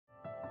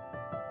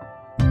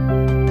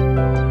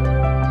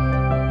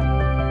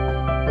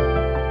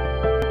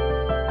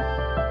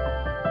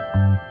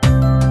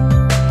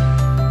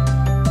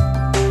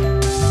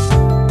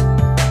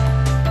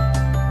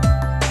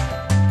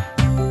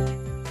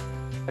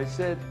I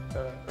said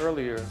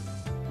earlier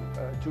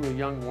to a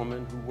young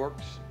woman who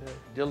works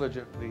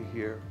diligently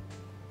here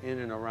in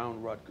and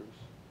around Rutgers,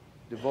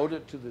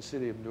 devoted to the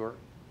city of Newark,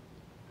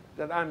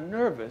 that I'm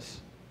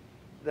nervous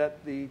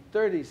that the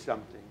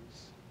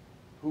 30-somethings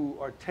who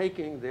are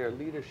taking their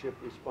leadership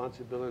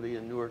responsibility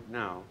in Newark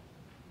now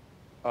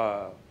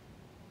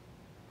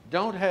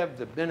don't have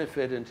the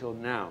benefit until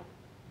now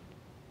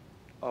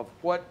of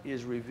what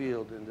is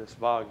revealed in this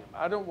volume.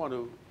 I don't want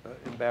to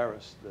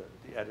embarrass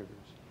the editors,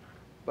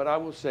 but I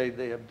will say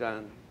they have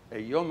done a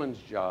yeoman's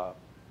job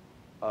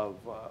of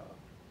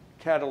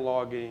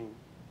cataloging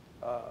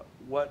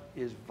what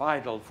is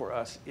vital for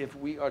us if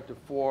we are to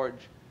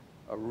forge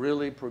a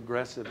really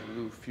progressive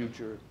new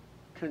future,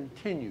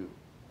 continue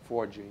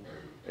forging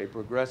a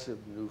progressive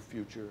new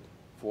future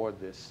for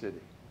this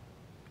city.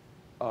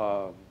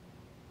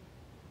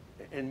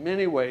 In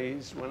many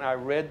ways, when I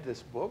read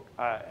this book,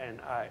 and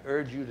I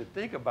urge you to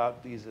think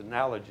about these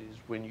analogies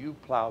when you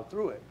plow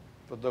through it,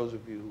 for those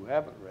of you who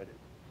haven't read it.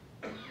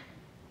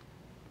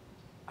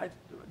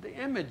 The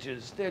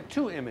images, there are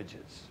two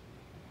images,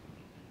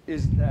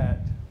 is that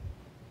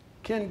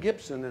Ken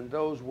Gibson and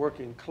those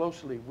working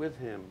closely with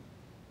him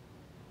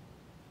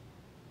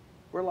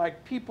were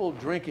like people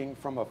drinking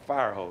from a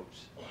fire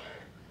hose.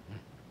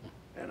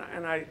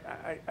 And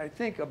I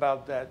think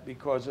about that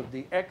because of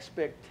the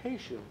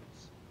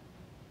expectations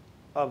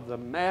of the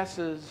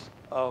masses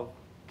of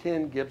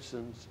Ken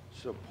Gibson's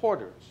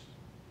supporters,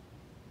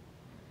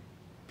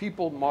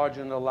 people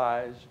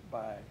marginalized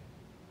by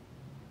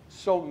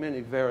so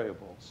many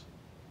variables,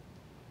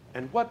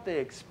 and what they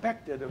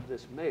expected of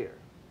this mayor.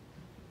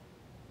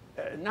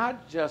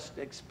 Not just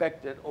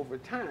expected over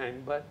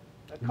time, but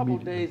a couple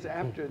of days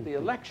after the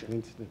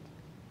election.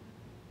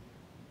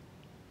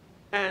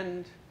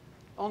 And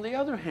on the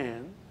other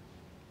hand,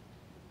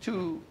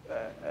 to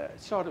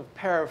sort of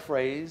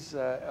paraphrase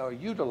or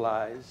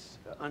utilize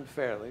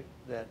unfairly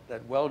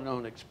that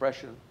well-known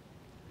expression,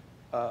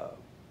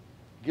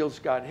 Gil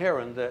Scott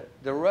Heron,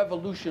 the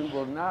revolution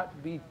will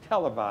not be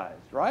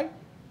televised, right?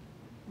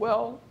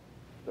 Well,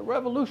 the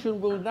revolution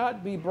will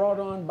not be brought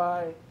on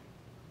by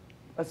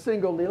a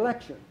single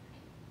election.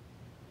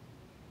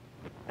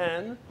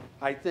 And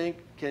I think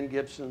Ken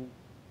Gibson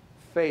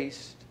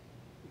faced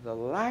the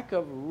lack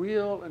of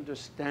real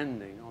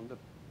understanding on the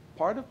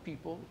part of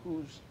people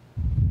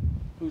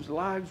whose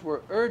lives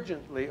were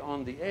urgently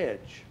on the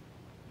edge,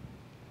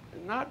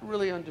 and not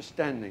really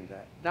understanding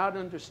that. Not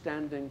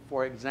understanding,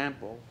 for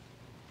example,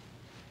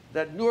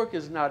 that Newark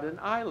is not an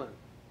island,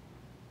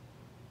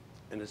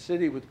 and a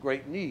city with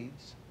great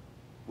needs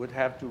would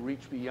have to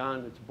reach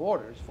beyond its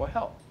borders for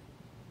help.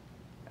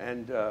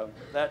 And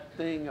that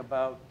thing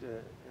about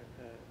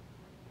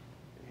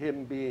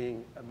him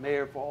being a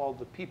mayor for all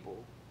the people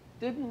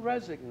didn't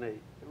resonate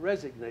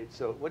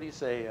so, what do you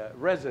say,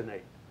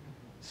 resonate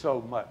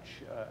so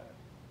much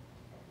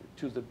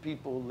to the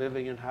people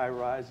living in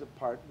high-rise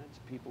apartments,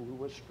 people who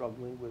were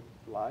struggling with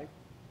life.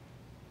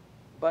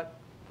 But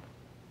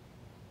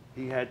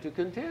he had to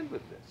contend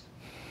with this.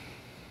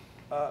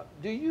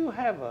 Do you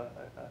have a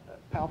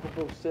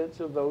palpable sense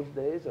of those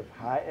days of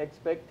high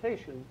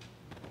expectation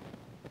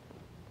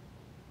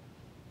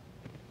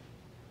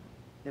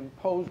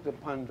imposed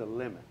upon the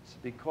limits?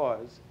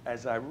 Because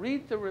as I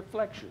read the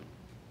reflection,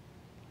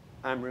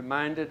 I'm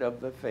reminded of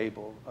the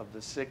fable of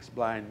the 6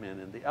 blind men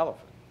and the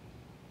elephant.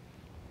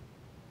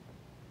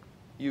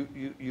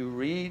 You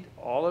read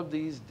all of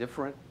these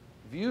different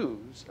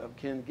views of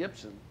Ken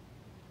Gibson,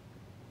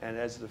 and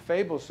as the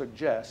fable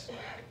suggests,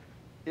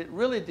 it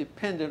really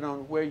depended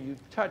on where you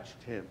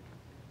touched him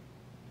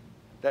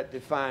that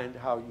defined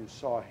how you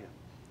saw him.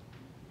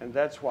 And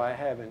that's why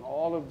having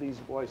all of these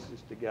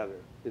voices together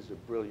is a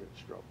brilliant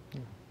stroke.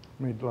 Yeah.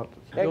 Made lots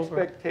of sense.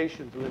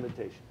 Expectations,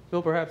 limitations.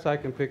 Bill, perhaps I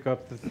can pick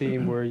up the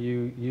theme where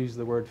you use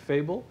the word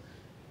fable.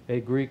 A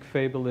Greek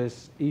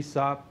fabulist,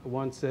 Aesop,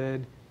 once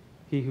said,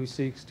 "He who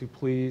seeks to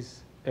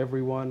please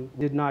everyone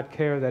did not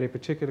care that a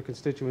particular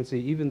constituency,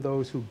 even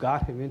those who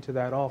got him into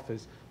that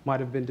office, might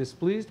have been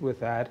displeased with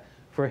that.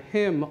 For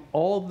him,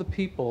 all the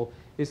people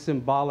is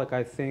symbolic,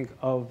 I think,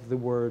 of the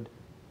word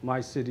my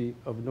city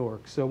of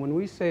Newark." So when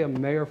we say a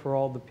mayor for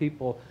all the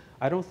people,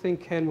 I don't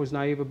think Ken was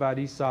naive about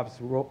Aesop's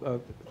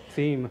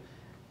theme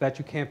that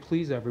you can't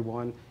please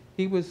everyone.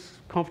 He was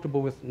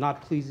comfortable with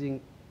not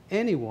pleasing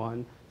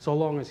anyone so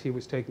long as he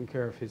was taking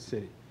care of his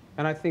city.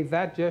 And I think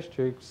that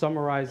gesture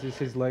summarizes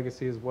his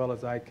legacy as well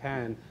as I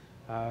can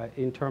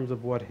in terms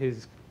of what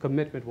his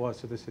commitment was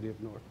to the city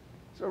of Newark.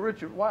 So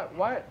Richard,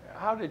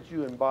 how did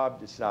you and Bob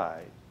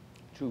decide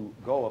to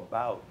go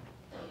about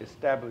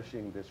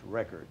establishing this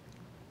record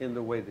in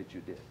the way that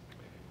you did?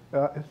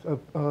 It's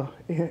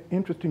an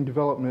interesting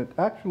development.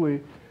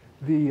 Actually,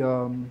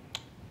 the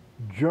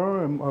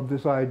germ of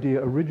this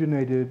idea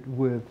originated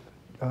with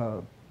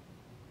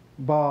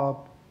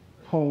Bob,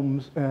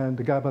 Holmes, and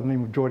the guy by the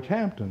name of George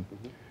Hampton.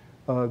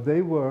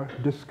 They were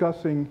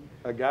discussing.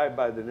 A guy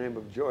by the name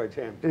of George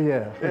Hampton.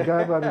 Yeah, a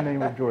guy by the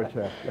name of George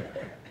Hampton.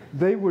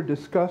 They were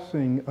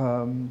discussing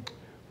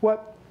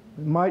what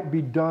might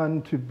be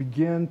done to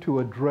begin to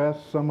address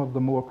some of the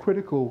more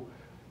critical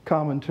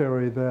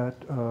commentary that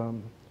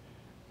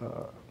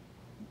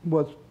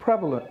was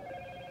prevalent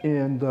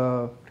in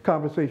the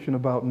conversation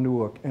about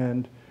Newark.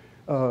 And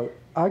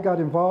I got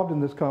involved in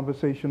this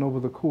conversation over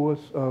the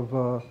course of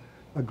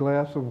a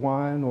glass of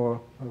wine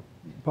or a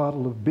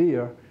bottle of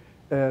beer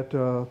at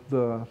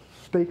the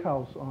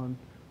steakhouse on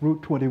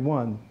Route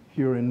 21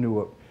 here in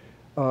Newark.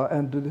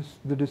 And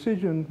the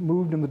decision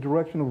moved in the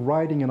direction of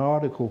writing an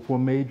article for a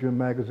major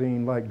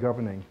magazine like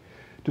Governing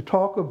to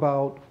talk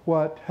about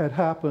what had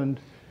happened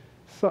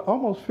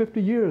almost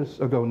 50 years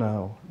ago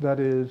now. That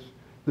is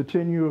the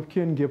tenure of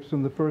Ken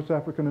Gibson, the first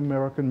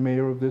African-American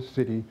mayor of this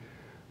city,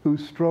 who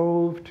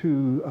strove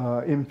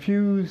to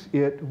infuse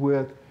it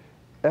with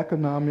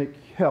economic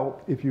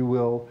help, if you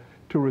will,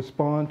 to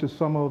respond to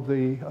some of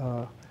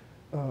the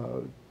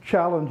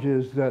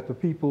challenges that the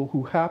people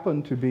who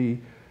happened to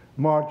be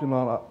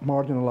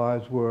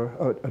marginalized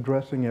were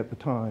addressing at the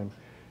time.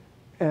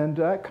 And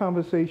that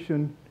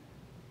conversation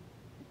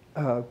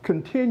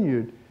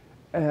continued,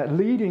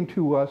 leading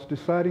to us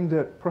deciding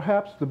that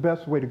perhaps the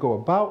best way to go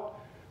about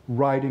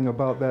writing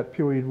about that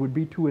period would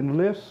be to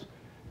enlist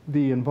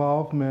the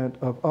involvement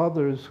of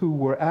others who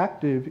were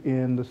active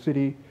in the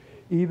city,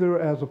 either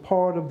as a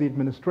part of the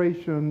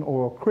administration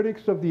or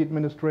critics of the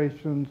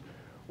administration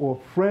or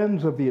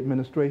friends of the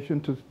administration,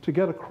 to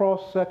get a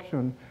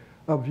cross-section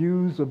of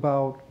views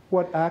about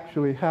what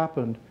actually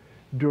happened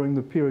during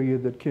the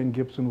period that Ken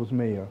Gibson was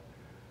mayor.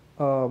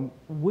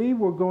 We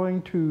were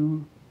going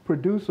to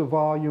produce a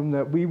volume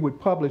that we would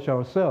publish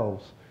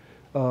ourselves.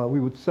 We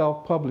would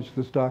self-publish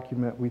this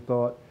document, we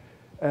thought.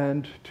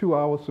 And to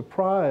our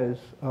surprise,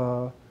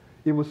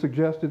 it was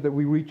suggested that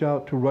we reach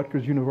out to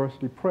Rutgers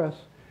University Press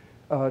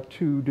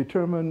to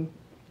determine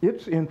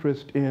its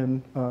interest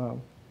in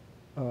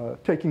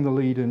taking the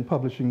lead in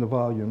publishing the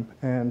volume.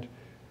 And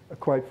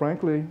quite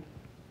frankly,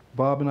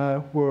 Bob and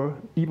I were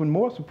even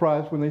more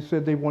surprised when they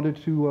said they wanted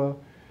to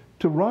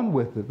run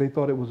with it. They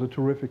thought it was a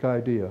terrific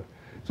idea.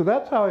 So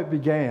that's how it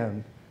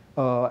began.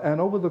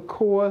 And over the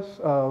course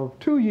of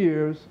 2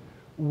 years,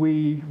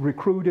 we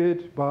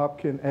recruited, Bob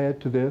can add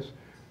to this,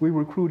 we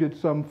recruited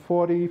some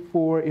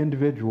 44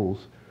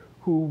 individuals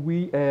who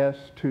we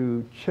asked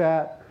to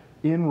chat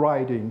in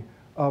writing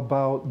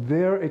about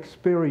their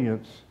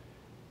experience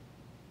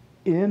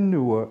in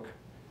Newark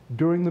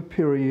during the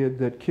period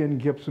that Ken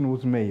Gibson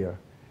was mayor,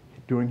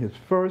 during his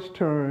first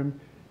term,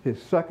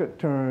 his second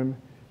term,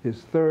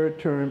 his third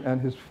term,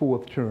 and his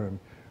fourth term.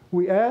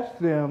 We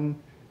asked them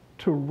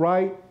to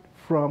write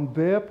from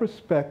their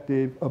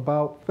perspective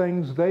about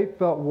things they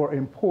felt were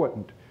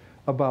important,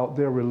 about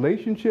their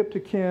relationship to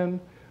Ken,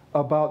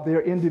 about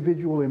their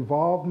individual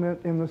involvement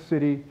in the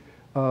city,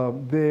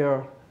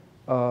 their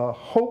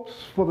hopes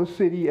for the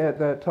city at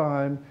that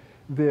time,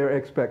 their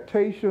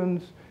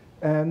expectations,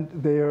 and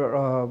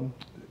their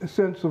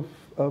sense of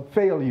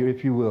failure,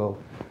 if you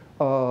will.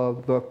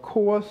 Over the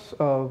course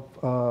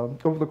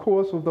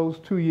of those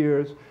 2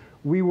 years,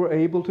 we were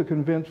able to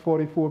convince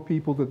 44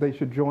 people that they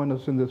should join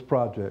us in this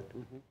project.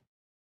 Mm-hmm.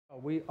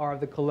 We are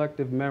the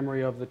collective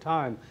memory of the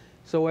time.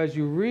 So as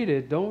you read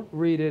it, don't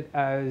read it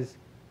as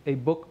a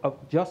book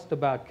just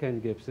about Ken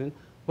Gibson,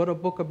 but a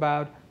book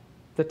about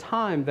the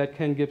time that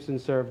Ken Gibson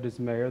served as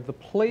mayor, the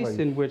place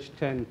in which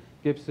Ken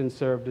Gibson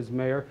served as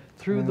mayor,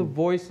 through the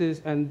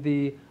voices and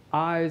the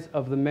eyes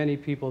of the many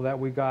people that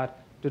we got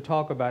to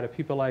talk about it.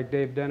 People like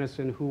Dave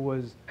Dennison, who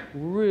was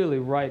really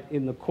right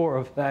in the core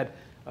of that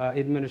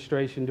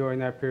administration during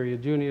that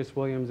period, Junius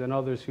Williams and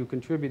others who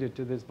contributed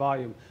to this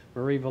volume.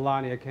 Marie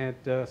Villani, I can't,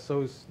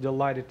 so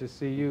delighted to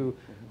see you,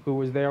 who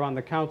was there on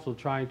the council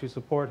trying to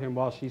support him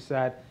while she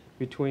sat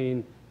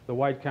between the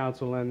white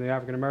council and the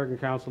African American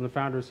council and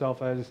found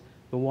herself as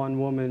the one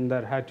woman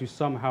that had to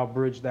somehow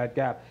bridge that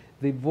gap.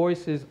 The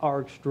voices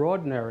are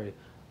extraordinary.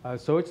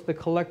 So it's the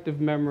collective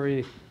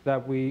memory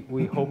that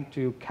we hope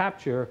to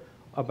capture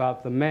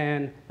about the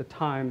man, the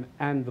time,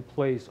 and the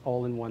place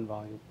all in one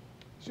volume.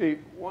 See,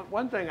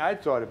 one thing I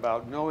thought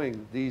about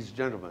knowing these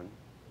gentlemen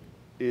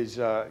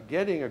is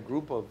getting a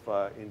group of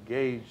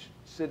engaged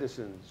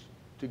citizens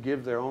to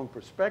give their own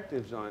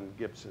perspectives on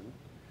Gibson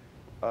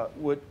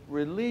would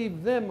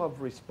relieve them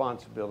of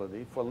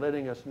responsibility for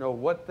letting us know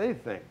what they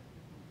think.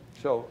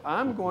 So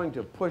I'm going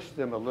to push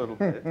them a little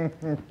bit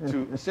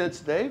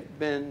since they've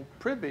been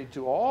privy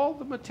to all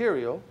the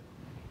material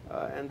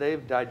and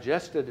they've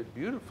digested it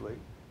beautifully,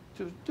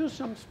 to do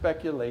some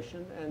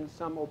speculation and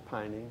some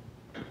opining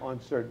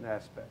on certain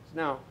aspects.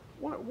 Now,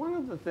 one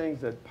of the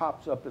things that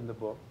pops up in the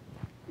book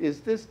is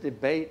this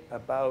debate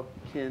about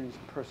Ken's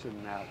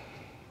personality.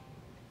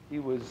 He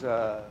was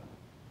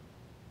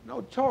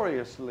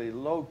notoriously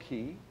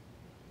low-key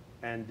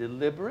and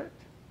deliberate.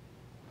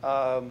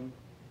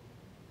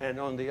 And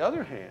on the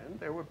other hand,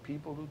 there were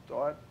people who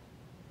thought,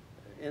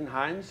 in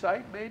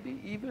hindsight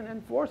maybe, even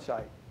in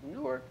foresight,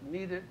 Newark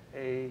needed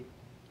a,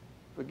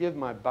 forgive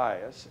my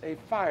bias, a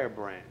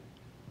firebrand.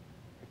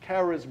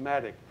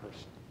 charismatic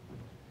person.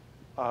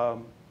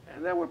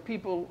 And there were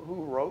people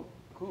who wrote,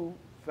 who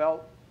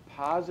felt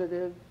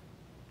positive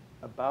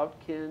about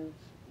Ken's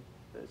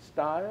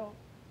style,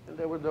 and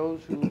there were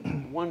those who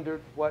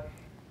wondered what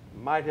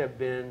might have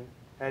been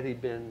had he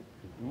been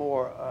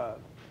more,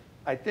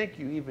 I think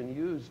you even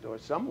used, or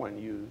someone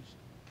used,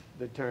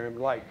 the term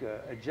like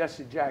a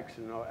Jesse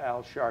Jackson or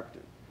Al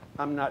Sharpton.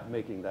 I'm not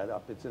making that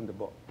up, it's in the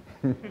book.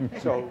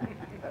 So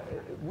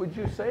would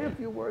you say a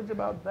few words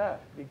about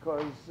that?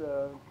 Because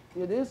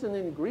it is an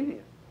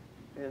ingredient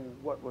in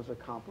what was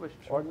accomplished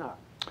or not.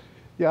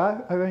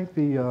 Yeah, I think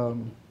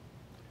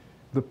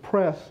the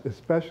press,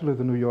 especially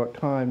the New York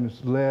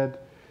Times, led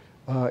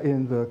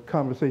in the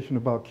conversation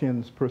about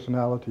Ken's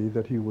personality,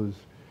 that he was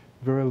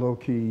very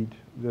low-keyed,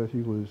 that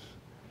he was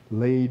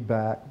laid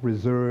back,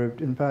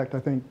 reserved. In fact, I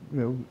think,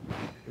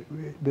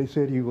 they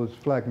said he was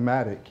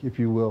phlegmatic, if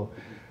you will.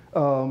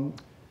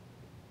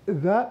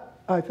 That,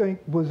 I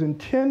think, was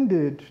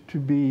intended to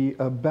be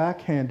a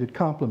backhanded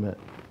compliment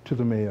to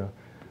the mayor,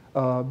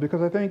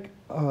 because I think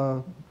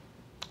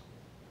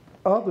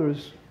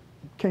others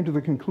came to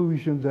the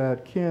conclusion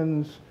that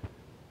Ken's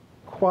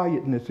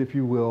quietness, if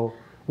you will,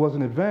 was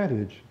an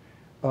advantage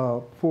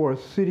for a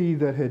city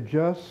that had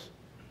just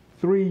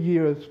 3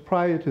 years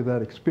prior to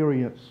that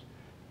experienced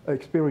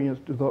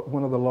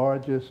one of the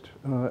largest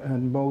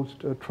and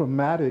most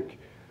traumatic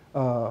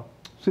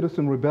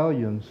citizen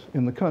rebellions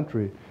in the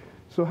country.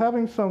 So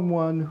having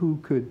someone who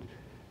could,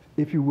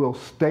 if you will,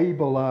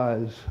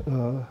 stabilize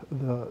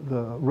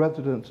the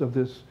residents of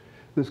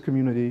this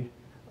community,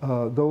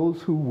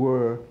 those who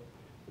were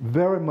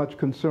very much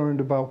concerned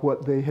about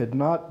what they had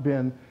not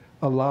been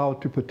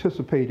allowed to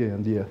participate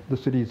in, the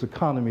city's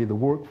economy, the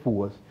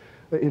workforce,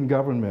 in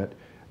government,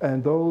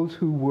 and those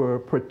who were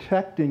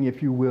protecting,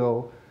 if you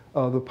will,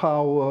 the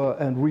power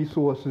and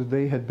resources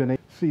they had been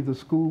able to see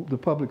the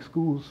public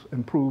schools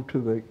improve to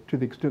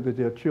the extent that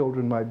their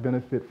children might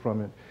benefit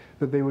from it,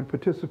 that they would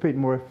participate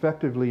more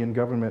effectively in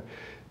government.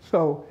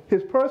 So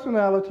his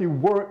personality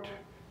worked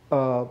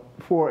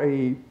for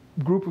a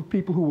group of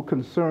people who were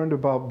concerned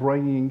about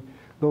bringing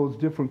those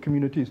different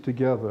communities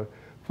together.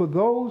 For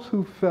those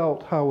who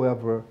felt,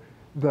 however,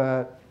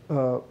 that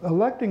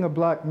electing a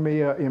black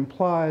mayor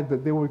implied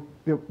that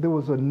there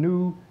was a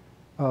new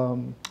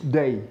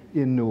day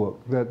in Newark,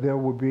 that there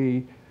would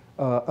be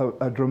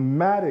a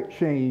dramatic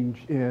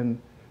change in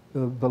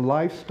the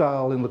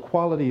lifestyle, in the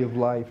quality of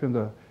life, in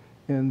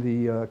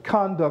the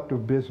conduct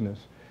of business.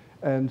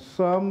 And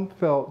some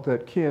felt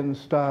that Ken's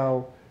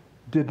style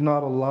did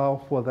not allow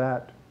for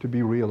that to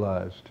be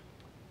realized.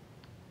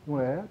 You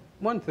want to add?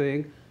 One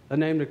thing, a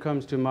name that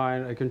comes to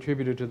mind, a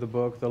contributor to the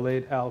book, the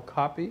late Al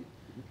Coppi,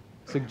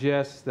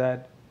 suggests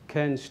that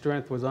Ken's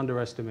strength was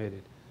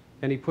underestimated.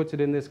 And he puts it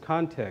in this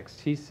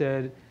context. He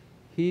said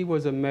he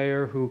was a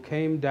mayor who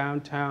came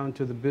downtown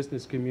to the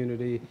business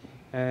community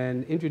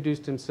and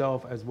introduced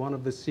himself as one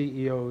of the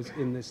CEOs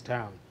in this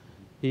town.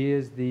 He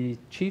is the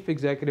chief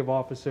executive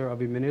officer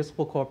of a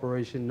municipal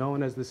corporation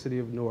known as the City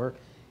of Newark,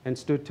 and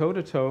stood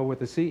toe-to-toe with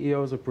the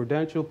CEOs of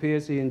Prudential,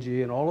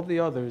 PSE&G, and all of the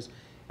others.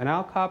 And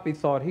Al Coppi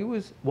thought he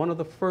was one of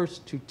the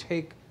first to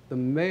take the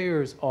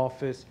mayor's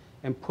office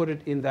and put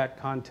it in that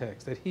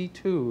context, that he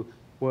too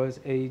was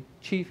a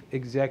chief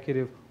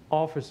executive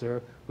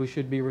officer who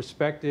should be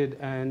respected.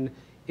 And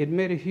it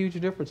made a huge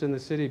difference in the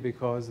city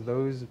because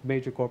those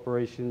major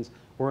corporations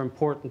were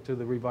important to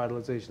the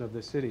revitalization of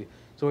the city.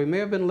 So he may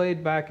have been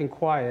laid back and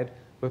quiet,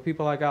 but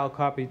people like Al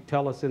Coppi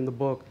tell us in the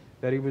book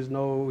that he was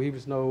no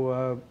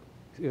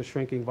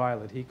shrinking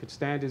violet. He could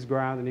stand his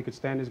ground, and he could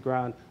stand his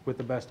ground with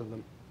the best of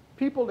them.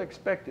 People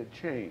expected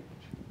change.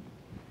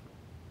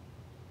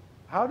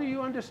 How do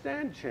you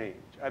understand change?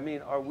 I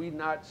mean, are we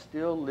not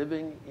still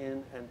living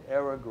in an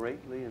era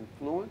greatly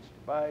influenced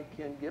by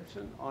Ken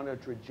Gibson on a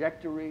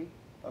trajectory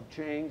of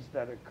change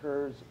that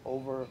occurs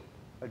over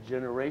a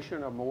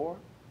generation or more?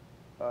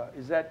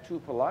 Is that too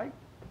polite?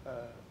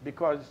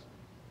 Because,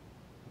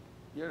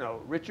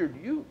 Richard,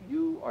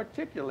 you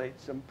articulate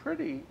some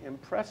pretty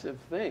impressive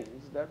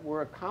things that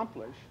were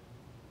accomplished,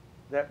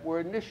 that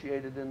were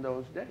initiated in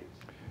those days.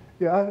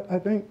 Yeah, I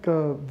think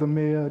the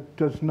mayor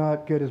does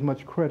not get as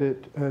much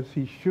credit as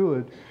he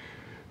should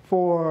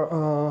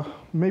for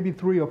maybe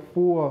 3 or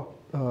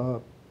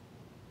 4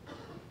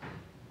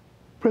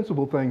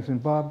 principal things,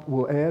 and Bob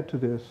will add to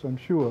this, I'm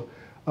sure.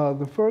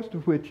 The first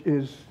of which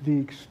is the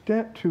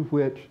extent to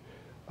which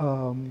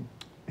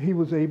he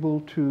was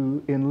able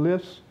to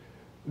enlist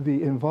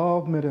the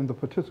involvement and the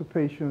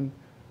participation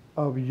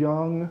of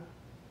young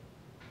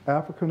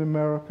African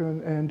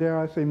American and, dare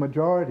I say,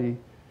 majority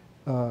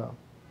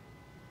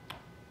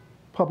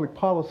public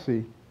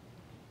policy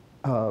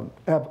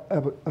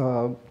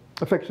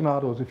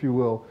aficionados, if you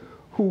will,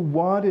 who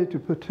wanted to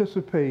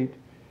participate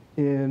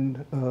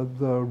in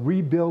the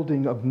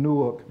rebuilding of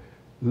Newark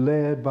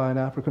led by an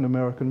African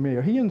American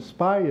mayor. He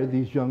inspired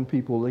these young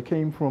people. They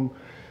came from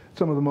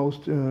some of the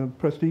most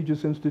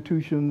prestigious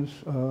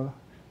institutions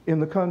in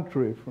the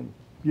country, from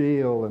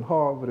Yale and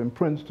Harvard and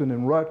Princeton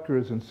and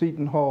Rutgers and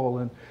Seton Hall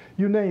and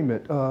you name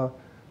it.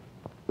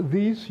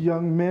 these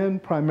young men,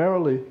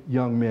 primarily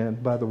young men,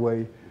 by the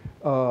way,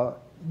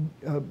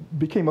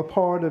 became a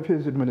part of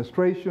his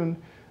administration.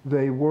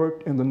 They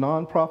worked in the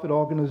nonprofit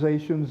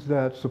organizations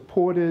that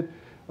supported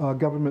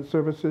government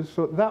services.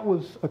 So that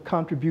was a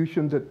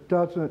contribution that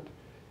doesn't,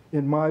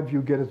 in my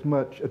view, get as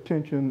much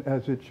attention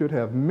as it should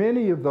have.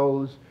 Many of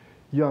those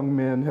young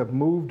men have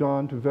moved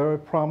on to very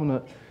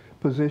prominent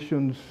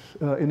positions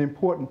in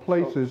important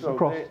places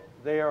across.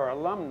 They are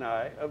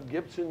alumni of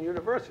Gibson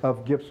University.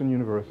 Of Gibson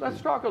University.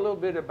 Let's talk a little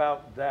bit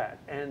about that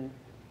and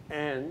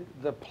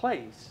the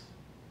place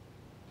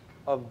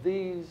of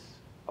these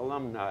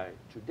alumni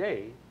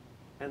today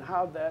and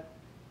how that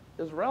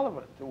is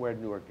relevant to where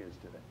Newark is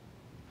today.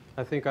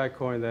 I think I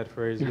coined that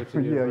phrase,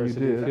 Gibson Yeah, you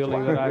University, did.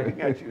 feeling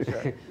That's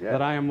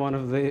that I am one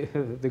of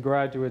the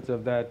graduates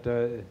of that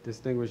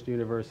distinguished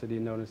university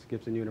known as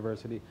Gibson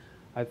University.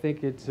 I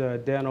think it's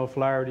Dan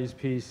O'Flaherty's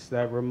piece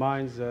that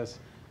reminds us,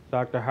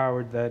 Dr.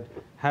 Howard, that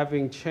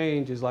having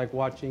change is like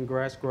watching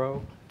grass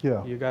grow.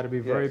 Yeah. You got to be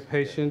very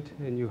patient,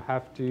 and you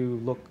have to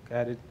look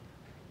at it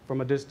from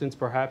a distance.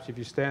 Perhaps if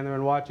you stand there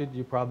and watch it,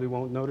 you probably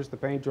won't notice the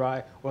paint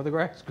dry or the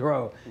grass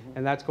grow.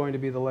 And that's going to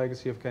be the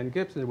legacy of Ken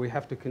Gibson. We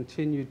have to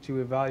continue to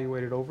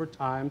evaluate it over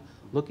time,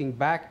 looking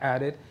back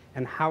at it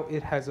and how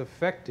it has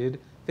affected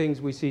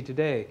things we see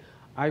today.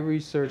 I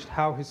researched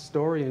how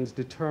historians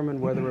determine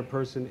whether a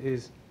person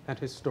is an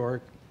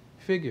historic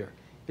figure.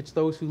 It's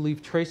those who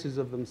leave traces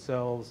of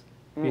themselves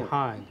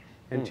behind.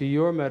 And to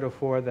your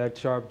metaphor that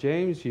Sharp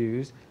James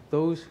used,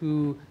 those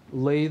who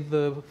lay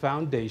the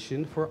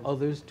foundation for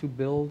others to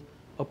build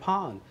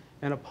upon.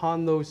 And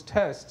upon those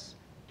tests,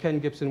 Ken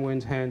Gibson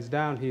wins hands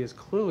down. He is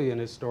clearly an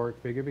historic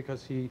figure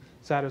because he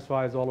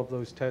satisfies all of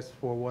those tests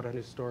for what an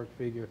historic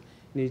figure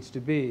needs to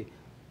be.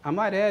 I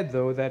might add,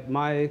 though, that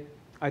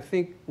I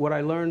think what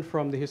I learned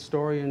from the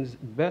historians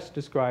best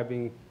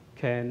describing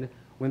Ken,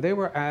 when they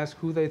were asked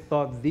who they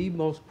thought the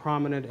most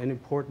prominent and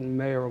important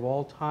mayor of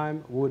all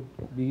time would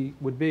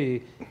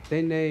be,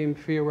 they named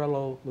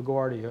Fiorello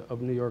LaGuardia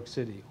of New York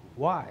City.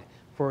 Why?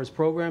 For his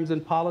programs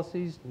and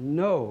policies?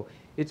 No.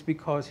 It's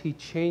because he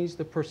changed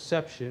the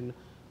perception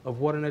of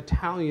what an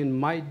Italian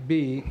might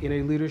be in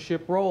a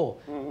leadership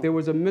role. There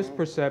was a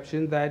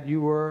misperception that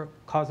you were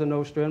Cosa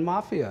Nostra and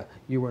Mafia.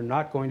 You were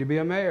not going to be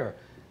a mayor.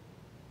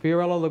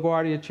 Fiorello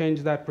LaGuardia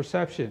changed that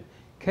perception.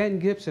 Ken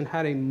Gibson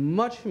had a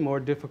much more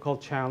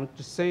difficult challenge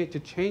to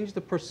change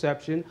the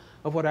perception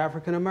of what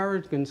African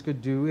Americans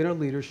could do in a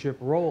leadership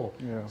role.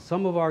 Yeah.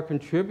 Some of our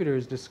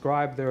contributors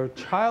described their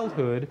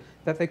childhood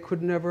that they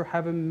could never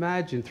have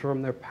imagined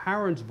from their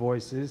parents'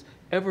 voices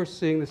ever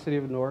seeing the city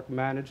of Newark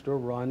managed or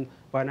run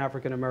by an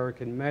African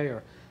American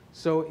mayor.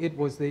 So it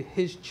was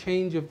his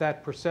change of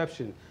that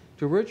perception.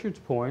 To Richard's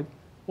point,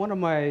 one of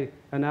my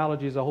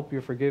analogies, I hope you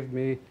forgive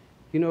me,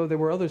 you know, there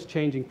were others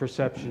changing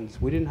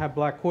perceptions. We didn't have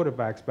black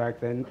quarterbacks back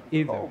then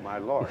either. Oh, my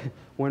Lord.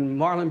 When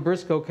Marlon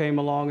Briscoe came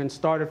along and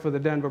started for the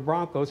Denver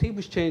Broncos, he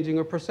was changing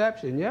a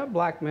perception. Yeah,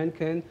 black men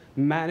can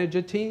manage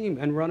a team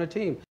and run a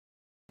team.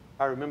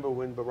 I remember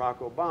when Barack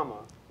Obama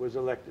was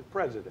elected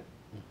president,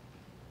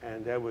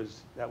 and that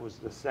was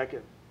the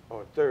second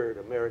or third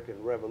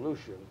American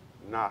Revolution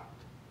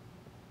knocked.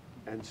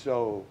 And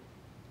so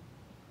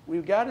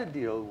we've got to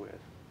deal with,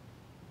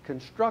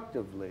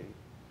 constructively,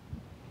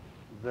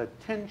 the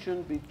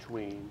tension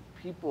between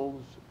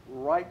people's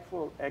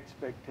rightful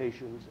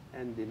expectations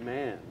and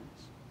demands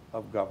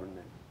of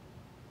government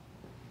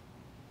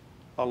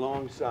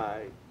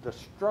alongside the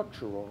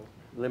structural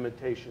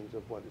limitations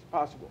of what is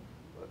possible.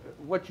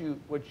 What you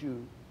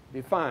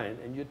define,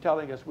 and you're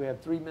telling us we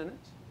have 3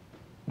 minutes?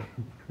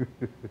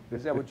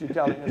 Is that what you're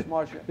telling us,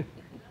 Marcia?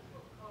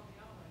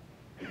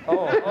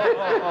 Oh.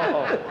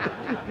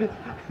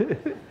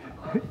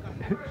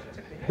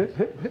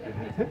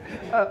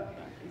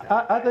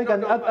 I think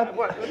let me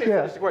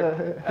finish the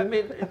question. I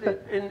mean,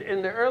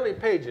 in the early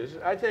pages,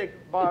 I think,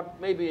 Bob,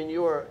 maybe in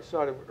your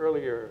sort of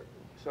earlier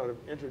sort of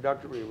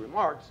introductory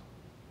remarks,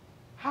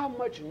 how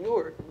much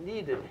Newark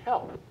needed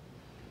help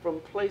from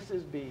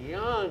places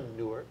beyond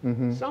Newark,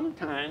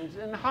 sometimes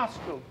in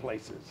hostile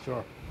places,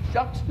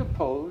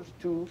 juxtaposed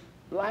to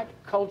black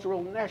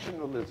cultural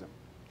nationalism,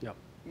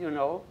 you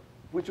know,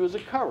 which was a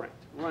current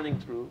running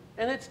through,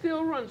 and it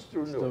still runs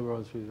through Newark. Still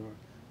runs through Newark.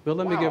 Bill,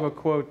 let me give a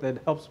quote that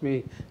helps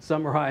me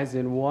summarize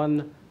in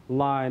one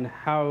line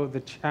how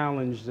the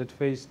challenge that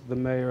faced the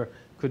mayor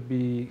could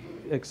be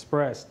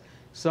expressed.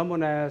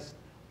 Someone asked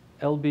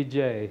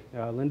LBJ,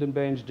 Lyndon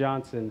Baines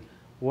Johnson,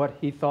 what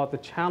he thought the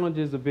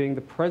challenges of being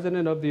the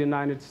President of the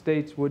United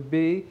States would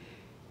be.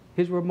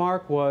 His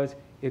remark was,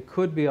 it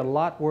could be a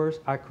lot worse,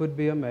 I could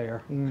be a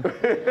mayor.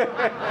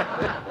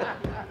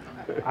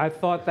 I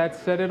thought that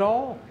said it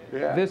all.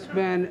 Yeah. This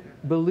man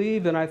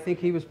believed, and I think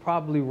he was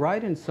probably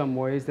right in some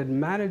ways, that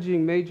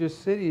managing major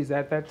cities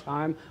at that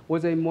time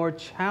was a more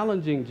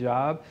challenging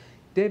job.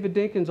 David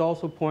Dinkins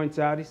also points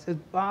out, he says,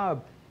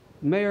 Bob,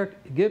 Mayor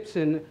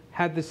Gibson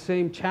had the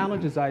same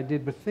challenges I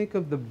did, but think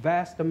of the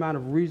vast amount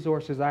of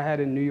resources I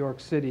had in New York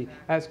City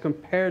as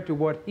compared to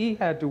what he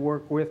had to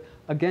work with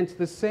against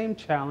the same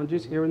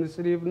challenges here in the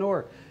city of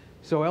Newark.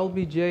 So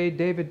LBJ,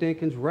 David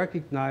Dinkins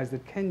recognized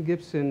that Ken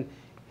Gibson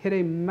hit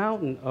a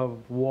mountain of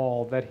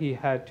wall that he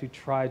had to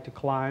try to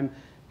climb.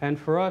 And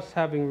for us,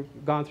 having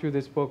gone through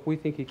this book, we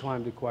think he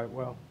climbed it quite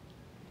well.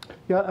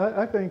 Yeah,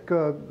 I think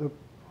the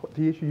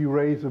issue you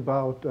raise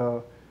about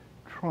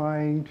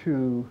trying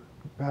to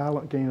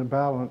gain a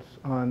balance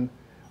on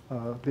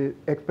the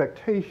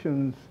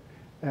expectations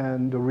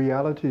and the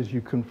realities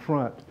you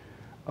confront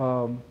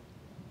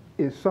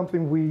is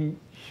something we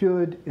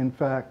should, in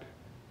fact,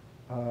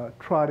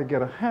 try to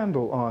get a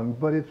handle on,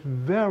 but it's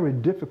very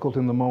difficult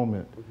in the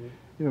moment,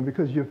 you know,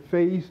 because you're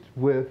faced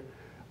with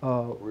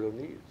real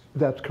needs.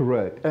 That's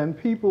correct, and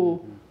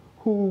people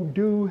who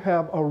do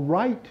have a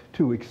right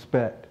to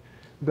expect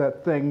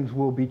that things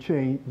will be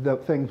changed,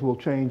 that things will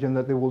change, and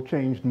that they will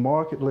change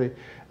markedly,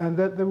 and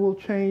that they will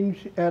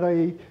change at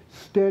a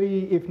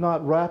steady, if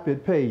not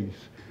rapid,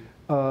 pace.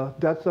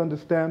 That's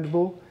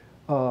understandable.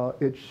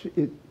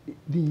 The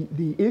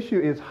issue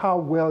is how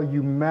well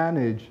you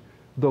manage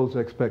those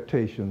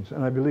expectations,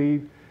 and I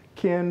believe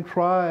Ken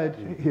tried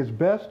his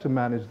best to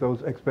manage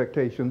those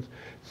expectations.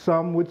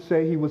 Some would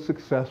say he was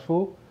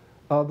successful,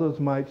 others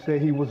might say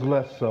he was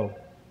less so.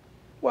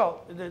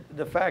 Well,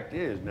 the fact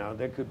is now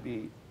there could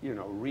be, you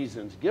know,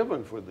 reasons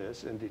given for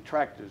this, and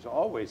detractors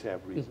always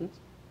have reasons.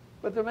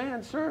 But the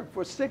man served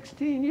for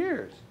 16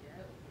 years.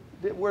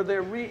 Were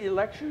there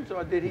re-elections,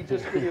 or did he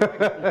just get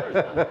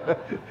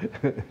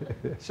elected?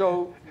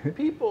 So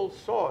people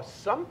saw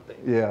something.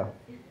 Yeah.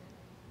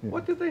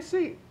 What did they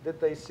see?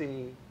 Did they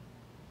see?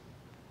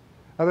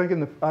 I think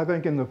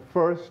in the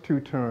first two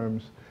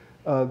terms,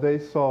 they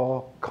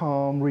saw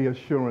calm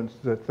reassurance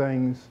that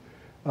things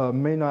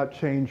may not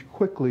change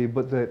quickly,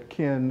 but that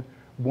Ken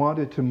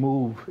wanted to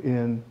move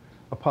in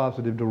a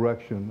positive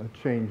direction, a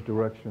change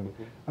direction.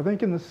 I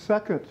think in the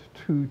second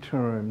two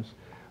terms,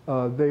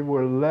 they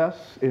were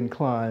less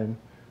inclined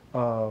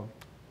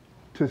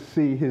to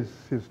see his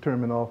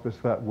term in office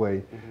that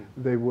way.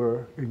 They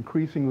were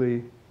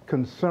increasingly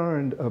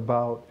concerned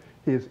about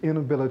his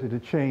inability to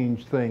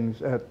change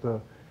things at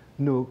the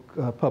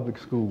Newark public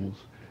schools,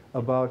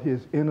 about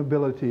his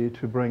inability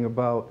to bring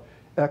about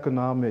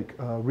economic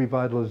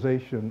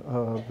revitalization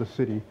of the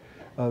city,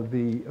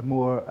 the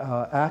more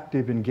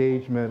active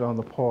engagement on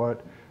the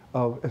part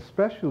of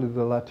especially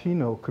the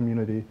Latino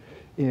community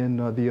in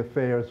the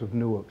affairs of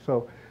Newark.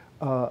 So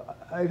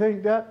I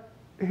think that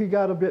he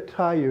got a bit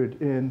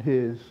tired in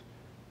his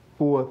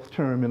fourth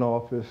term in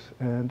office,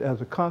 and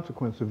as a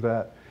consequence of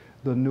that,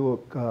 the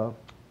Newark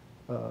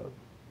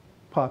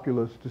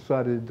populace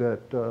decided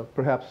that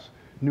perhaps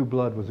new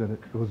blood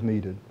was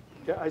needed.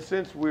 Yeah, I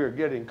sense we're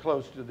getting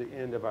close to the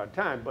end of our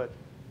time, but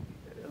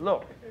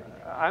look,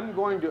 I'm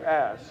going to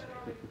ask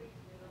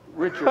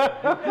Richard.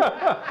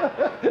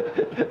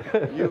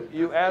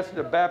 you asked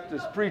a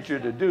Baptist preacher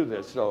to do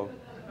this, so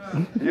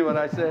you know what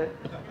I said?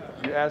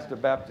 You asked a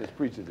Baptist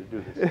preacher to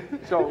do this.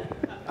 So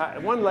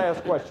one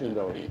last question,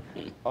 though,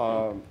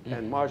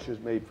 and Marsha's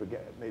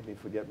made me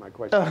forget my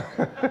question.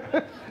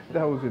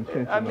 That was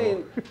intentional. I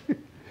mean,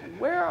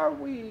 where are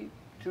we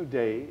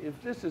today, if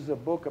this is a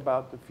book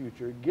about the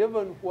future,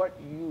 given what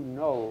you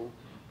know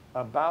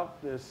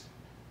about this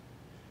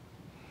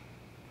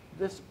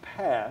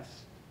past,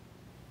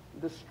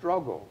 the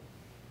struggle,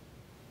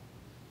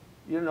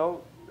 you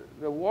know,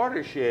 the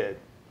watershed,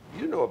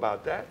 you know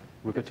about that.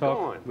 We could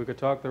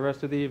talk the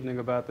rest of the evening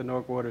about the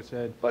Newark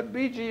watershed. But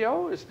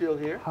BGO is still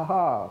here.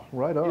 Ha-ha,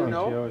 right on. You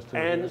know, BGO is still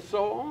and here.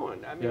 so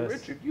on. I mean, Yes.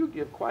 Richard, you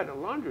give quite a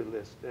laundry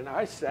list, and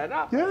I sat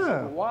up. Yeah, I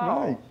said,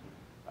 wow. right.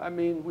 I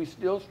mean, we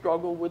still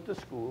struggle with the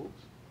schools,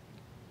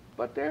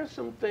 but there's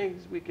some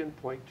things we can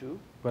point to.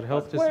 But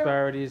health But where-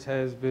 disparities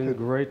has been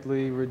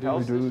greatly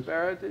Health reduced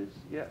disparities,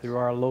 yes. through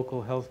our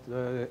local health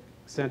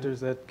centers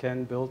that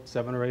Ken built,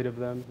 7 or 8 of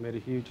them, made a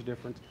huge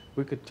difference.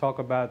 We could talk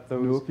about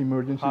those. Newark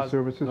Emergency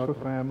Services for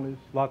Newark- Families.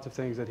 Lots of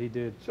things that he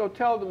did. So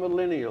tell the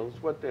millennials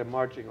what their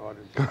marching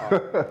orders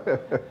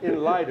are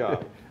in light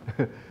of.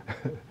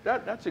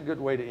 That's a good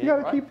way to end,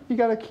 right? You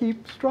got to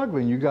keep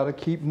struggling. You got to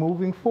keep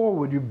moving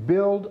forward. You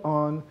build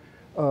on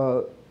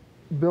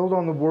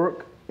the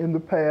work in the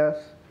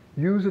past.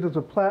 Use it as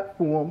a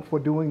platform for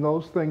doing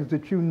those things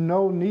that you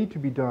know need to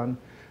be done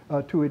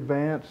to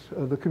advance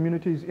the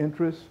community's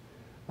interests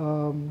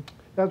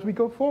as we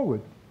go forward.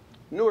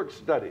 Newark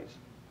Studies.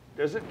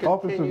 Does it continue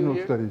Office of Newark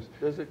here? Studies.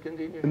 Does it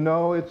continue?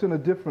 No, it's in a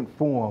different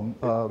form.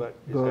 But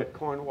is that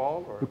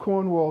Cornwall? Or? The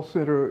Cornwall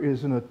Center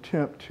is an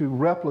attempt to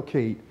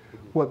replicate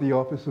what the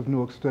Office of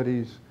Newark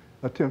Studies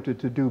attempted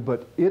to do,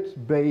 but it's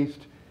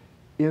based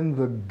in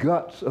the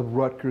guts of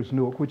Rutgers,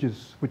 Newark, which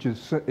is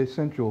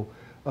essential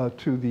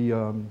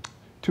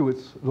to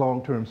its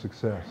long-term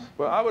success.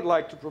 Well, I would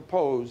like to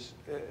propose,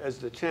 as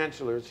the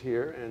chancellors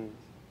here and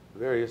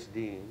various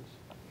deans,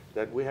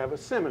 that we have a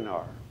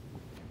seminar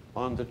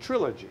on the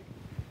trilogy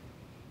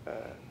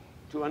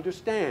to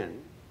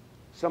understand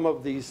some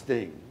of these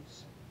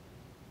things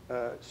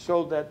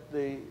so that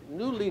the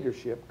new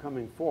leadership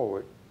coming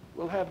forward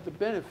will have the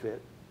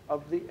benefit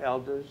of the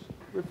elders'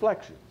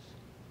 reflections.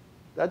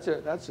 That's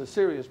a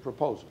serious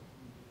proposal,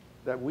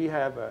 that we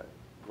have a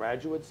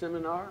graduate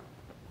seminar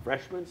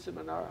freshman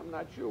seminar, I'm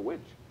not sure which,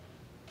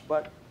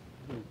 but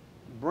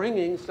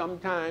bringing from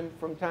time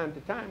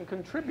to time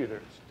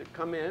contributors to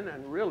come in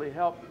and really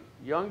help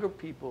younger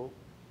people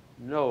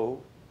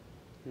know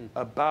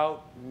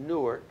about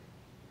Newark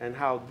and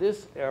how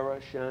this era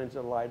shines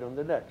a light on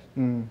the next.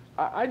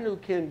 I knew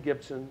Ken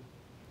Gibson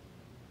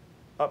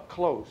up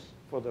close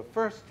for the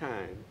first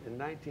time in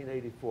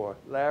 1984,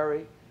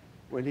 Larry,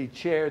 when he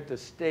chaired the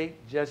state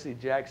Jesse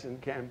Jackson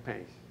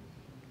campaign.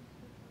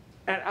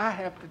 And I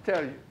have to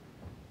tell you,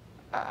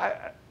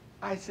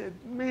 I said,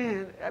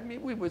 man, I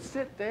mean, we would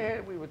sit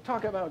there, we would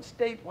talk about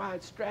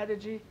statewide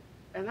strategy,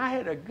 and I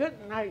had a good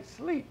night's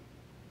sleep.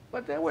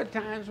 But there were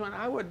times when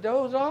I would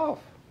doze off.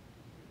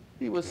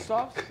 He was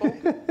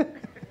soft-spoken,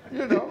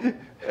 you know.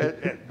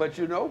 But,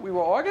 you know, we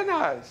were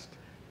organized.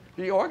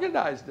 He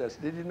organized us,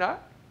 did he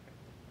not?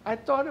 I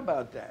thought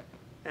about that.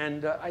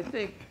 And I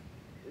think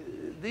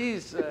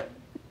these...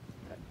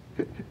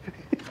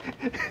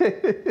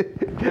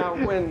 now,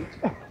 when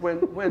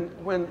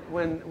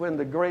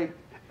the great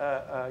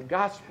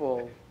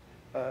gospel,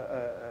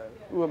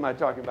 who am I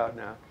talking about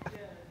now?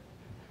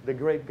 The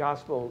great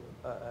gospel,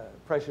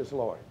 Precious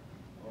Lord.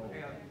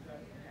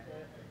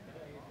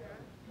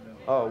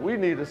 Oh, we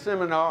need a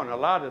seminar on a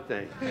lot of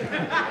things.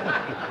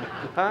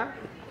 Huh?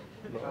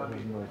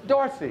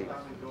 Dorothy.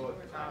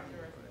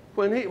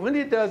 When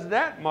he does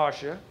that,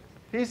 Marcia,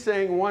 he's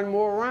saying one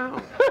more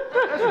round.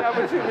 That's not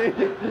what you need.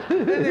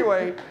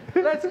 Anyway,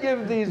 let's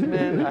give these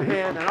men a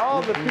hand and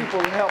all the people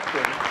who helped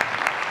them.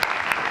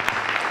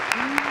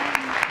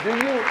 Do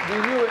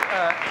you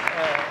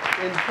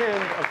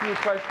intend a few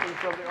questions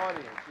from the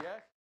audience?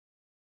 Yes?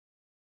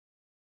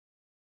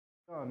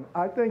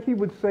 I think he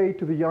would say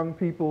to the young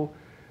people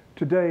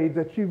today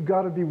that you've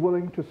got to be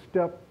willing to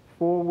step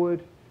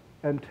forward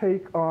and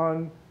take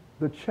on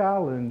the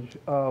challenge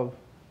of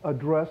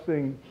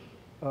addressing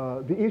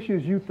the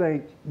issues you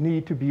think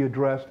need to be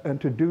addressed,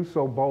 and to do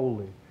so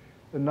boldly,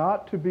 and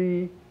not to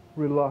be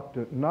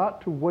reluctant,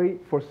 not to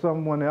wait for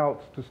someone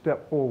else to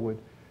step forward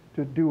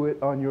to do it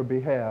on your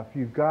behalf.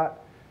 You've got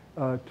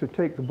to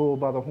take the bull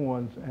by the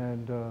horns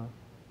and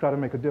try to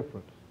make a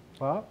difference.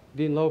 Bob?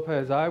 Dean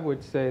Lopez, I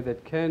would say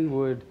that Ken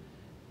would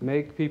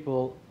make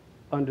people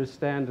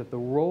understand that the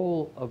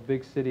role of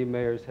big city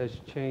mayors has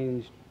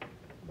changed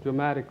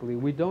dramatically.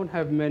 We don't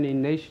have many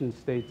nation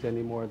states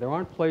anymore. There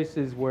aren't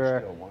places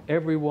where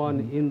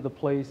everyone in the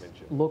place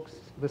looks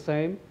the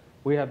same.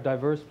 We have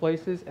diverse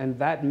places, and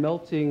that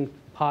melting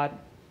pot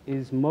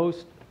is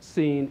most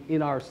seen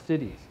in our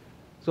cities.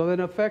 So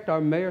in effect,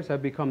 our mayors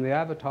have become the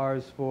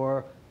avatars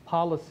for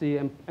policy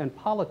and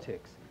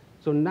politics.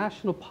 So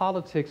national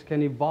politics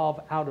can evolve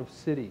out of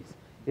cities.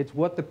 It's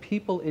what the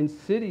people in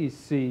cities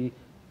see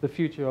the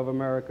future of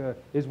America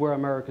is where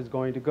America is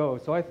going to go.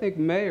 So I think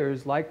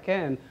mayors like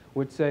Ken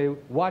would say,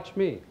 watch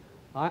me.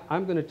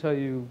 I'm going to tell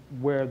you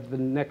where the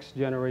next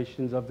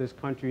generations of this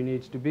country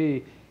needs to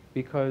be,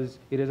 because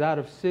it is out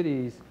of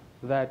cities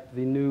that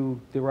the new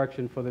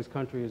direction for this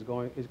country is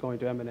going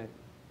to emanate.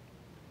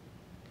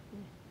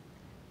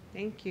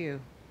 Thank you.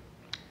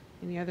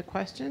 Any other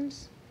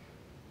questions?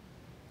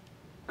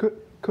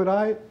 Could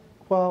I,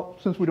 well,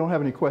 since we don't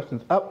have any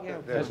questions, oh,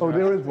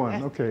 there is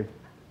one, okay.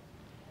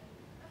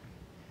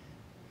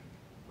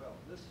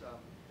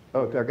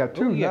 Oh, I got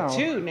two now. You got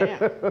two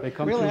now. They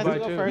come Really, two by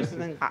go two. first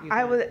and then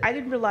I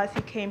didn't realize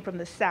he came from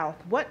the South.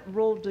 What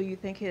role do you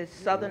think his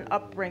Southern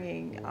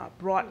upbringing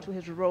brought to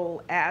his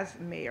role as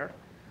mayor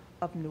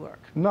of Newark?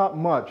 Not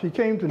much. He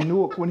came to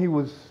Newark when he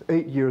was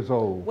 8 years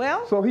old.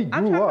 Well, so he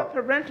I'm grew talking up. about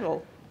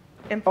parental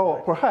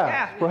influence. Oh,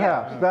 perhaps, Yeah,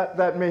 perhaps. yeah.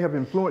 That may have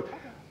influenced.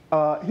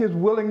 His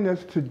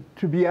willingness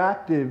to be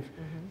active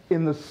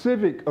in the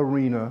civic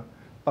arena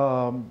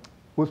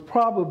was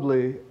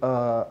probably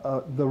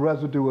the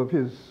residue of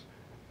his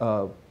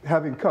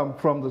having come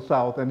from the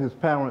South, and his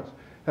parents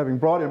having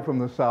brought him from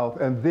the South,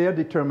 and their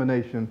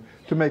determination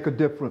to make a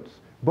difference,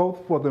 both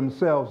for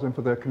themselves and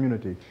for their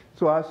community.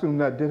 So I assume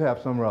that did have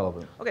some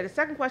relevance. Okay, the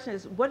second question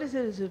is, what does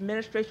his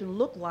administration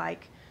look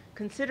like,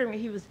 considering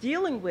he was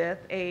dealing with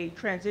a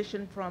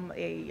transition from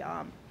a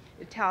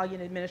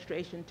Italian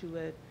administration to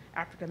an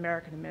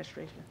African-American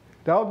administration?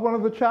 That was one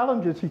of the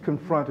challenges he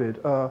confronted.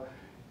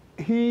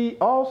 He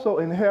also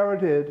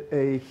inherited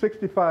a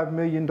 $65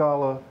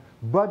 million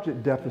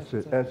budget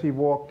deficit as he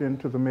walked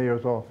into the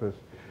mayor's office.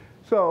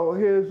 So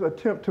his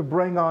attempt to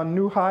bring on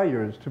new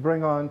hires, to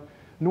bring on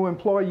new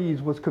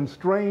employees, was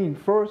constrained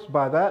first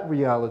by that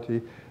reality,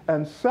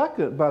 and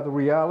second by the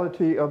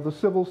reality of the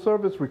civil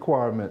service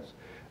requirements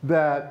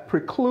that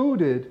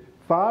precluded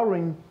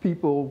firing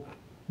people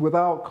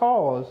without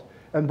cause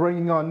and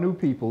bringing on new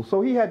people.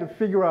 So he had to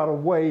figure out a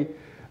way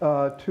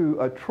to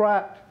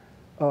attract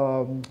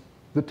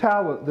the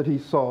talent that he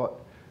sought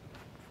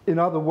in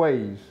other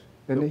ways.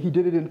 And he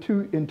did it in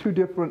two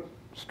different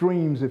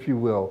streams, if you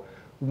will.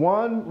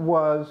 One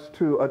was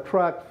to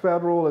attract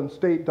federal and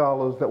state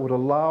dollars that would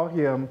allow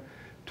him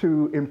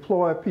to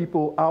employ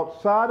people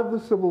outside of the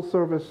civil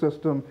service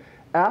system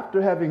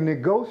after having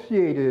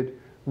negotiated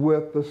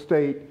with the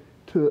state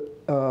to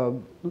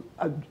you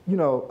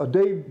know,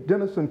 Dave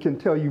Dennison can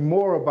tell you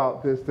more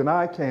about this than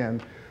I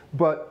can,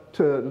 but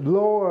to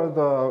lower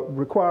the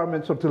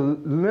requirements or to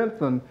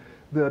lengthen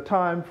the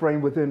time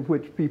frame within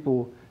which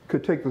people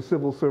could take the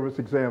civil service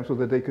exam so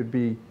that they could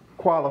be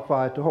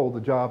qualified to hold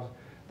the jobs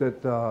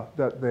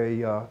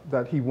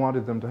that he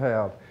wanted them to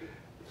have.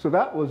 So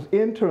that was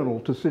internal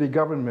to city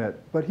government,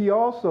 but he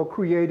also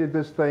created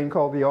this thing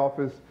called the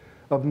Office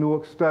of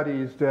Newark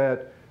Studies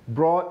that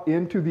brought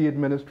into the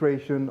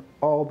administration,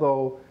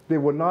 although they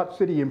were not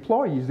city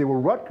employees, they were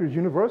Rutgers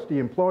University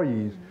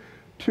employees,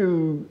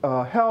 to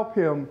help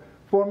him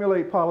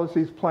formulate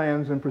policies,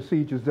 plans, and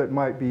procedures that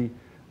might be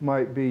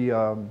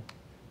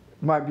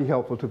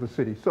helpful to the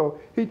city. So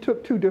he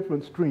took two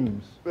different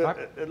streams.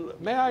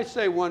 May I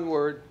say one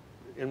word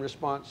in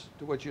response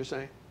to what you're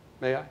saying?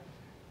 May I?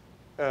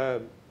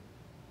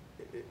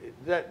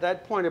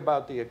 That point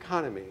about the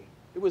economy,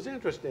 it was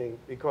interesting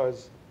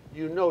because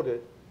you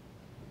noted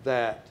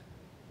that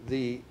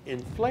the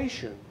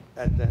inflation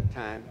at that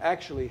time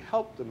actually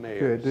helped the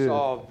mayor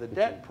solve the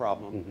debt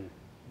problem,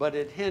 but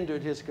it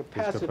hindered his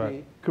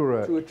capacity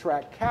to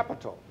attract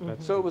capital.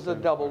 So it was a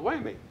double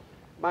whammy.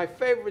 My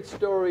favorite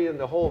story in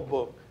the whole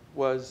book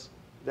was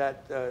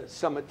that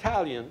some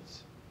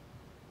Italians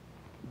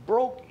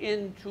broke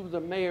into the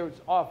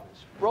mayor's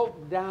office,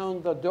 broke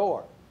down the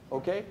door,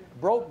 okay?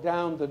 Broke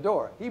down the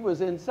door. He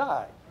was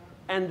inside,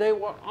 and they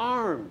were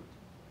armed.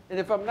 And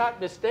if I'm not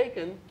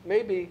mistaken,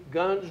 maybe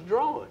guns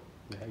drawn.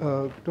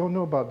 Don't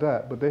know about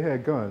that, but they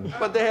had guns.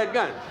 But they had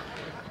guns.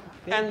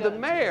 And the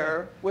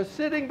mayor was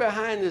sitting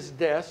behind his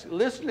desk,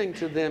 listening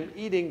to them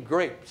eating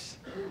grapes.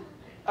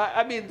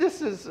 I mean,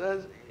 this is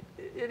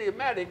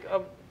idiomatic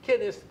of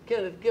Kenneth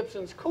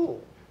Gibson's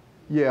cool.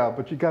 Yeah,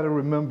 but you got to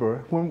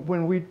remember,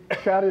 when we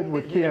chatted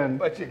with Ken,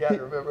 but you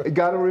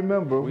got to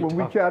remember. When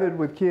we chatted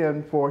with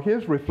Ken for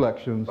his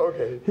reflections,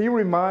 he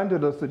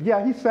reminded us that,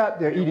 yeah, he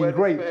sat there eating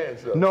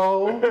grapes.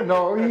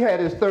 No, he had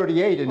his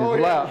 38 in his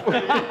lap.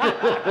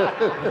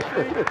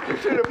 You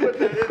should have put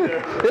that in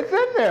there. It's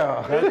in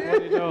there. That's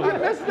what you know. I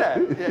missed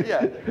that.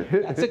 Yeah.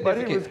 That's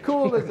But he was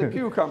cool as a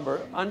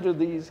cucumber under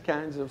these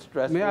kinds of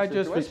stressful May I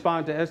just situations.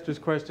 respond to Esther's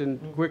question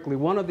quickly?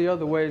 One of the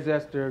other ways,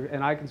 Esther,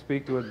 and I can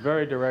speak to it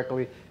very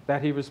directly,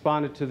 that he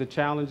responded to the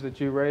challenge that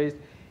you raised,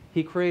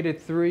 he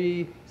created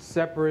 3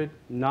 separate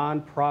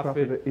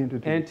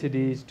nonprofit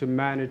entities to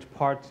manage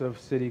parts of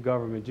city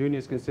government.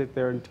 Junius can sit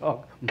there and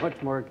talk much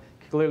more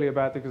clearly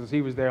about this because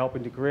he was there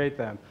helping to create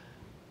them.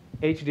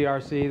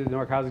 HDRC, the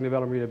Newark Housing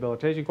Development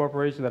Rehabilitation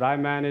Corporation that I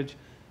manage,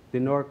 the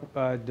Newark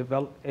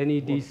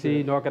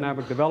NEDC, Newark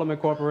Economic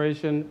Development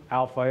Corporation,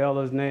 Al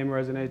Fayella's name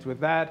resonates with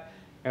that.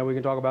 And we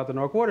can talk about the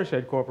Newark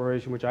Watershed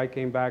Corporation, which I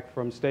came back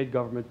from state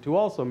government to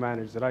also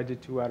manage, that I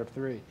did 2 out of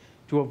 3.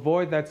 To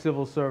avoid that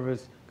civil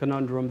service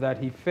conundrum that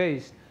he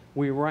faced,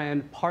 we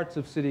ran parts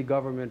of city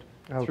government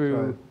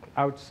through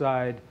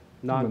outside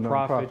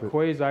nonprofit,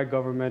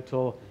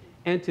 quasi-governmental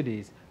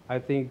entities. I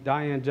think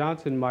Diane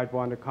Johnson might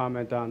want to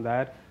comment on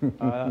that.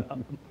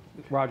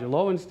 Roger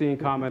Lowenstein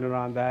commented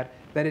on that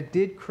it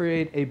did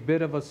create a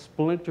bit of a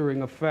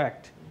splintering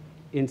effect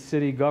in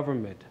city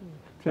government.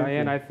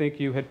 Diane, I think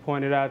you had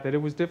pointed out that it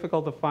was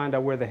difficult to find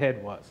out where the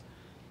head was.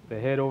 The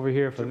head over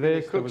here for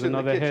this, there was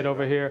another head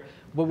over here.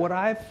 But what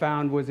I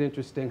found was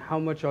interesting, how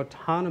much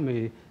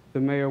autonomy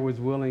the mayor was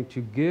willing to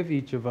give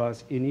each of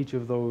us in each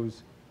of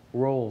those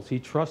roles. He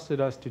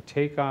trusted us to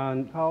take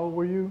on... How old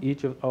were you?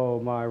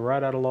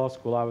 Right out of law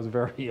school, I was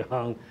very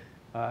young.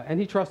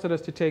 And he trusted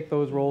us to take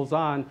those roles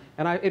on.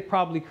 And it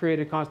probably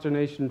created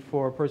consternation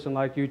for a person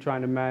like you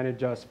trying to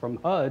manage us from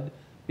HUD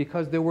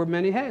because there were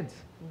many heads.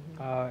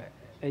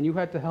 And you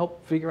had to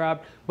help figure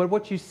out, but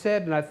what you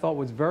said, and I thought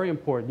was very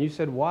important, you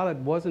said while it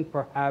wasn't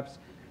perhaps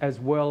as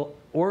well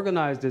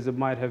organized as it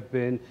might have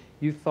been,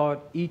 you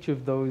thought each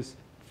of those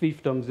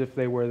fiefdoms, if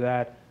they were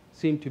that,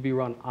 seemed to be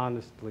run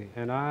honestly.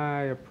 And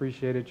I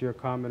appreciated your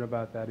comment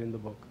about that in the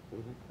book.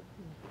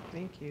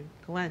 Thank you.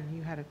 Glenn,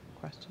 you had a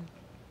question.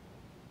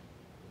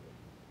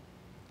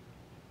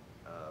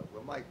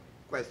 Well, my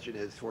question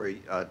is for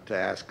you to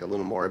ask a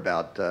little more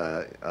about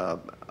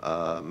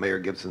Mayor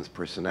Gibson's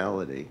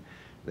personality.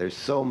 There's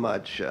so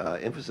much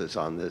emphasis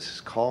on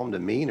this calm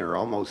demeanor,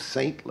 almost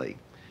saintly.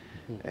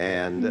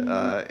 And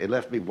it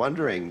left me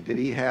wondering, did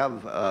he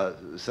have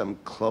some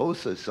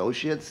close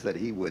associates that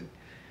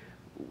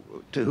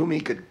to whom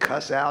he could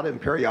cuss out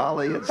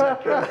imperiali,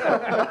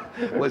 etc.?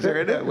 was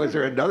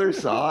there another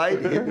side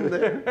hidden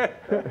there?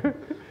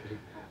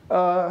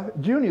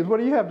 Junius, what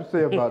do you have to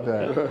say about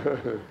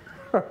that?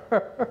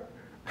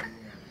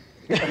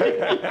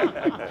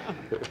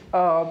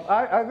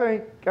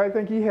 I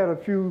think he had a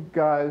few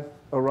guys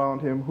around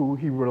him who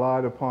he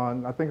relied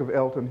upon. I think of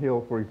Elton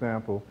Hill, for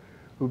example,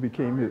 who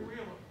became his...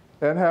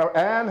 And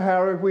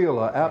Harry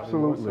Wheeler,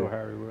 absolutely. Also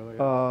Harry Wheeler,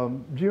 yeah.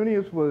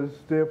 Junius was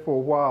there for a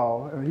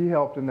while, and he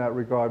helped in that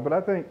regard. But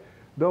I think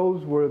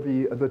those were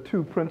the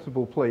 2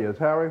 principal players,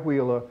 Harry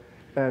Wheeler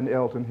and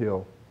Elton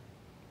Hill.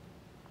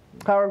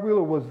 Harry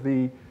Wheeler was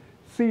the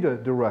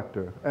CETA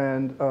director,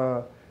 and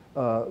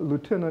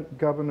Lieutenant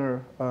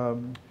Governor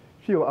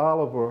Sheila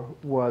Oliver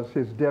was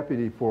his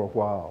deputy for a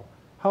while.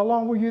 How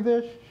long were you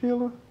there,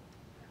 Sheila?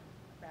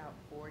 About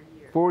 4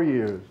 years. 4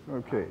 years,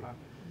 okay.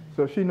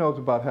 So she knows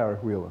about Harry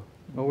Wheeler.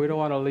 Well, we don't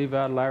want to leave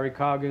out Larry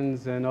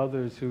Coggins and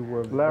others who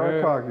were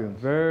Larry Coggins.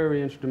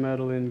 very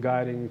instrumental in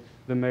guiding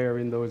the mayor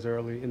in those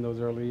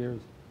early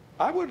years.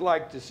 I would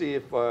like to see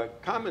if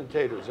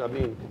commentators, I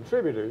mean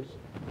contributors,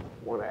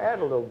 want to add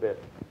a little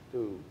bit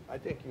to, I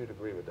think you'd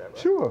agree with that, right?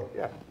 Sure.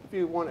 Yeah, if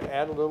you want to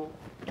add a little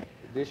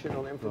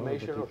additional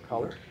information or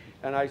color.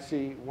 And I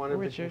see one of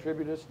the Richard.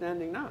 contributors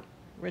standing now,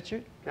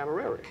 Richard?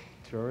 Camaraderie.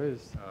 Sure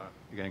is.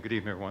 Again, good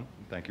evening, everyone.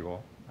 Thank you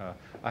all. I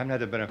haven't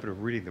had the benefit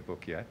of reading the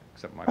book yet,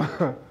 except my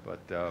version. But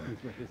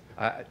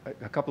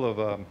a couple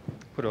of,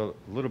 put a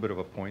little bit of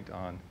a point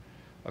on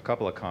a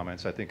couple of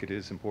comments. I think it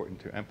is important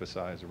to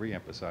emphasize,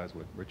 re-emphasize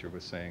what Richard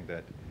was saying,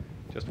 that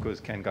just because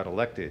Ken got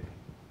elected,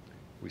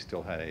 we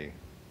still had a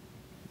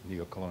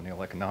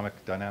neo-colonial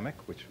economic dynamic,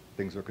 which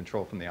things were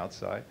controlled from the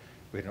outside.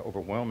 We had an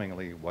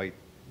overwhelmingly white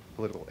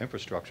political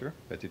infrastructure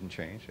that didn't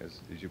change, as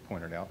you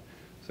pointed out.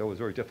 So it was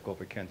very difficult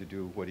for Ken to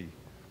do what he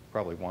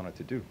probably wanted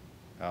to do.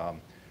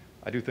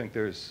 I do think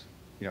there's,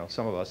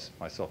 some of us,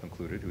 myself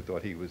included, who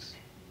thought he was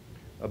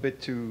a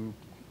bit too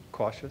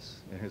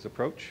cautious in his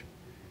approach.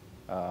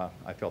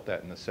 I felt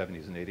that in the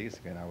 70s and 80s.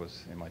 Again, I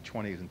was in my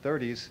 20s and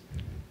 30s.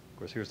 Of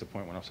course, here's the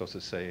point when I'm supposed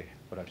to say,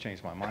 but I've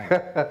changed my mind.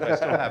 But I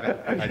still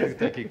haven't. I do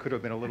think he could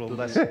have been a little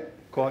less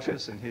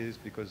cautious in his,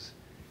 because,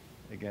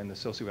 again, the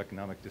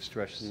socioeconomic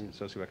distress,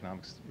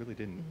 socioeconomics really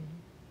didn't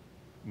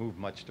move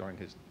much during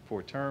his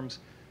 4 terms,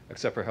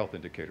 except for health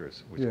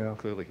indicators, which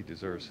clearly he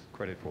deserves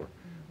credit for.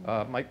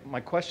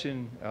 My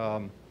question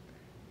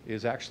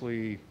is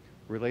actually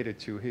related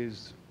to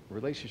his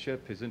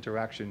relationship, his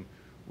interaction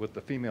with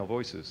the female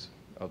voices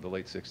of the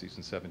late 60s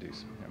and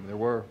 70s. I mean, there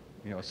were,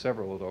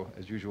 several, although,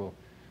 as usual,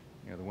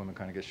 the women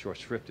kind of get short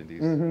shrift in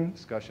these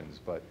discussions.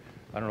 But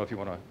I don't know if you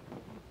want to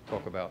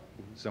talk about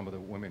some of the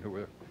women who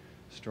were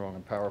strong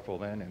and powerful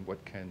then, and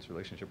what Ken's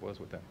relationship was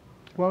with them.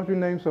 Why don't you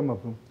name some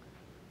of them?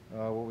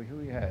 Who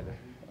we had?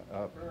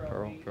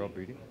 Pearl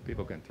Beatty.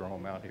 People can throw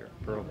them out here.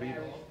 Pearl Beatty.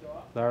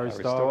 Larry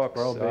Stokes,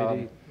 Pearl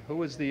Beatty. Who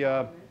was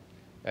the,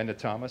 Edna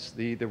Thomas,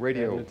 the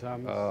radio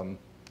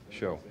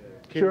show?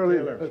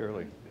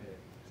 Shirley.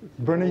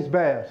 Bernice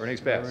Bass. Bernice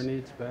Bass.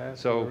 Bernice Bass,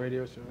 So, the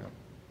radio show.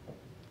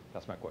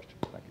 That's my question.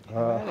 Thank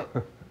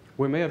you.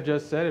 We may have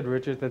just said it,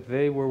 Richard, that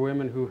they were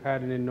women who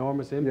had an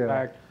enormous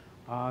impact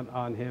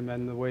on him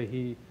and the way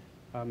he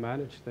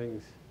managed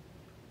things.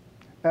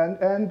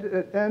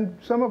 And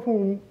some of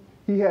whom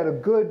he had a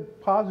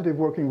good, positive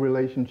working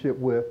relationship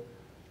with.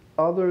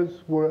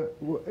 Others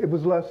it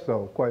was less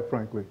so, quite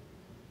frankly.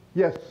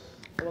 Yes.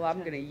 Well, I'm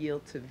going to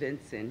yield to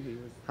Vincent. He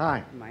was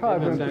Hi. Hi,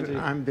 Vincent.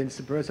 I'm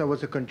Vincent Perez. I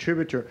was a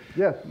contributor.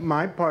 Yes.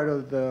 My part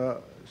of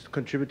the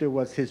contributor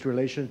was his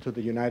relation to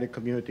the United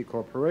Community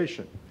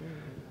Corporation.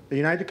 The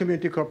United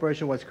Community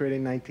Corporation was created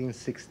in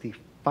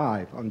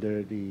 1965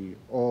 under the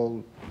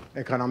All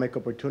Economic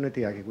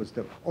Opportunity Act. It was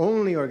the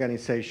only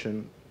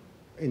organization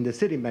in the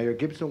city. Mayor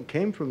Gibson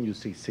came from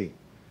UCC.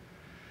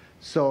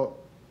 So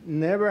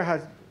never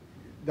has,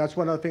 that's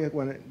one of the things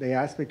when they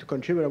asked me to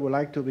contribute, I would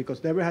like to,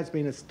 because never has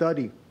been a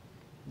study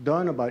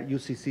done about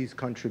UCC's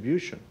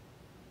contribution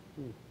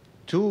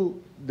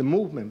to the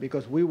movement,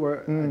 because we were,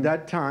 at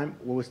that time,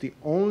 was the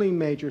only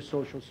major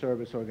social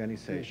service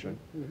organization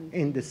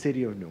in the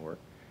city of Newark.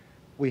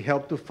 We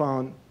helped to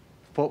fund,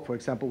 for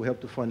example, we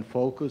helped to fund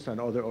Focus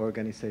and other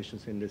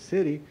organizations in the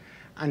city,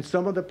 and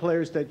some of the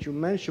players that you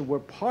mentioned were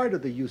part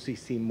of the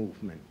UCC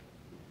movement.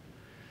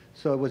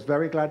 So I was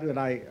very glad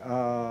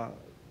that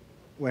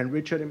when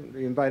Richard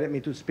invited me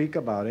to speak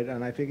about it,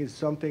 and I think it's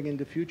something in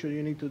the future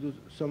you need to do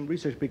some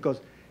research, because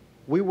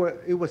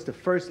it was the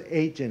first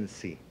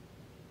agency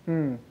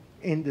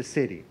in the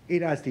city.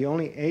 It, as the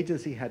only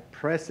agency, had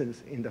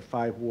presence in the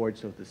 5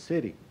 wards of the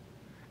city,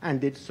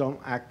 and did some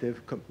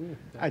active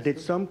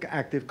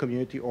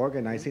community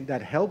organizing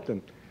that helped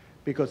them.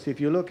 Because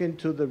if you look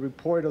into the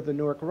report of the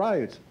Newark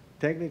riots,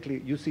 technically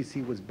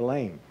UCC was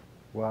blamed.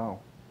 Wow.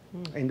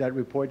 In that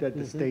report that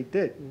the state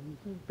did,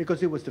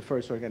 because it was the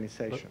first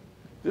organization.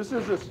 This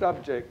is a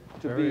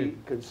subject to be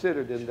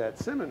considered in that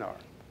seminar,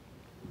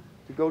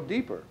 to go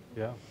deeper.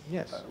 Yeah.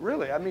 Yes.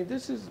 Really, I mean,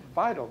 this is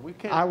vital. We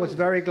can't. I was lose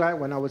very glad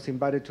when I was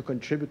invited to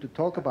contribute, to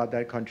talk about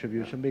that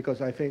contribution, because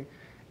I think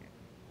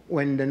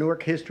when the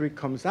Newark history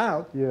comes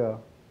out,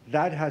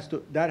 that has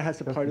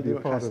a part of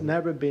it has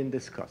never been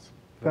discussed.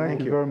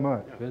 Thank you very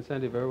much.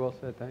 Vincent, very well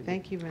said. Thank you.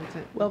 Thank you,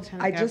 Vincent. Well,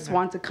 Lieutenant I just Governor.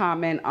 want to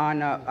comment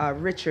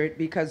on Richard,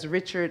 because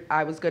Richard,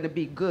 I was going to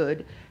be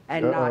good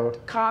and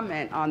not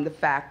comment on the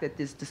fact that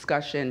this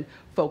discussion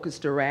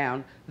focused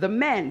around the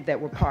men that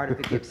were part of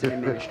the Gibson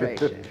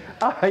administration.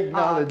 I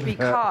acknowledge that.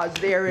 Because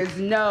there is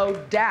no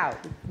doubt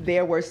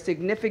there were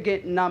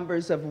significant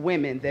numbers of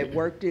women that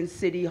worked in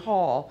City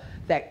Hall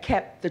that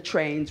kept the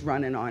trains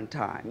running on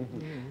time.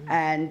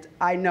 And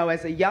I know,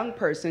 as a young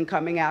person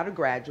coming out of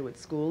graduate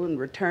school and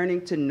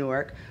returning to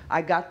Newark,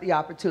 I got the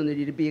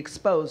opportunity to be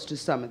exposed to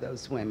some of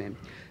those women.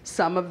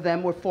 Some of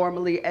them were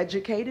formally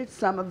educated,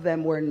 some of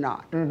them were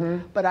not.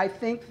 But I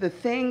think the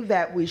thing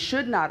that we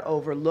should not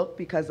overlook,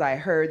 because I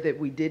heard that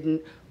we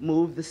didn't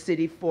move the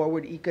city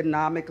forward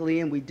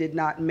economically and we did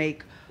not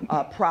make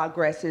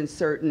progress in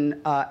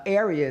certain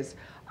areas,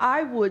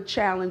 I would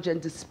challenge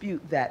and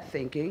dispute that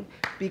thinking,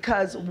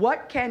 because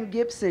what Ken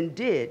Gibson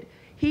did,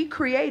 he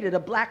created a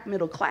black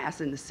middle class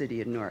in the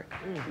city of Newark.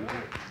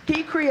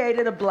 He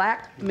created a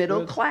black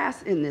middle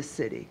class in this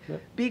city,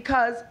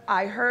 because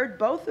I heard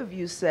both of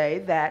you say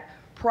that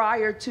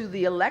prior to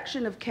the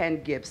election of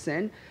Ken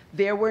Gibson,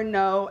 there were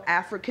no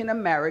African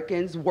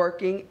Americans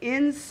working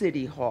in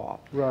City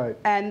Hall. Right.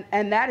 And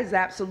that is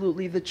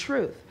absolutely the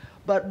truth.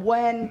 But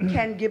when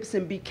Ken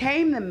Gibson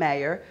became the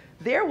mayor,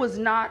 there was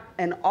not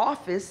an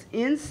office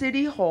in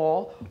City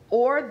Hall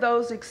or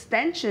those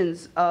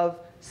extensions of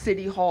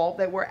City Hall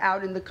that were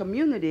out in the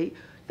community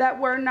that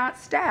were not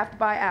staffed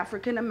by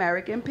African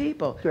American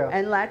people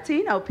and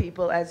Latino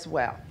people as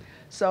well.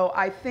 So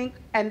I think,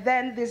 and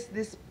then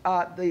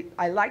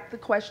I like the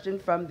question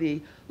from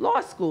the law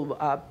school,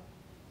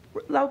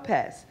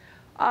 Lopez.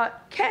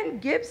 Ken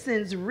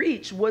Gibson's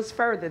reach was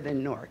further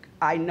than Newark.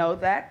 I know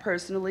that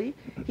personally.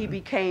 He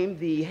became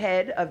the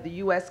head of the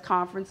U.S.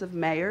 Conference of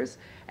Mayors,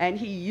 and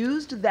he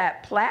used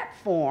that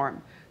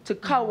platform to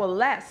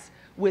coalesce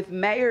with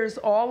mayors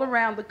all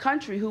around the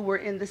country who were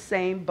in the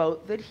same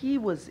boat that he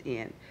was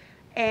in.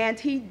 And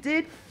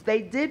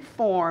they did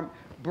form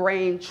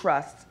brain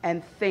trusts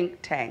and think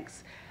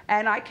tanks.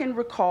 And I can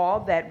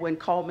recall that when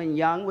Coleman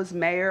Young was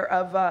mayor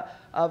of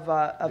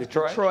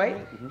Detroit,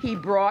 he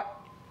brought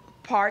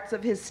parts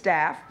of his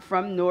staff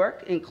from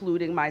Newark,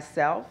 including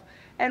myself,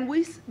 and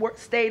we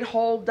stayed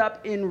holed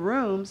up in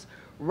rooms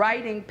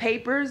writing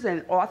papers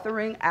and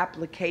authoring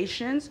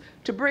applications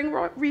to bring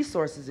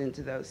resources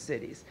into those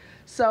cities.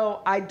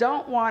 So I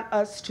don't want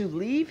us to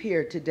leave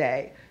here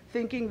today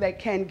thinking that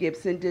Ken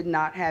Gibson did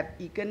not have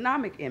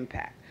economic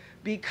impact,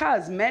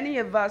 because many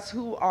of us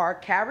who are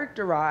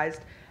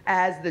characterized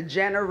as the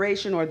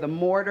generation or the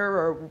mortar,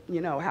 or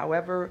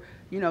however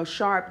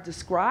Sharp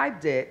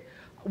described it,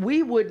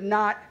 we would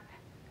not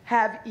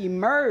have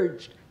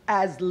emerged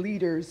as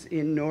leaders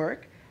in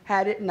Newark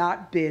had it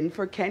not been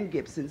for Ken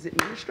Gibson's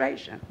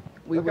administration.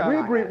 We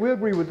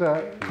agree with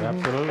that.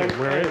 Absolutely.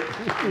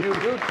 And you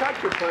do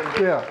touch upon this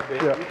a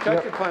bit. You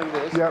touch upon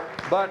this,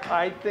 but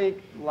I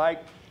think,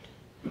 like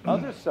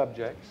other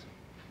subjects,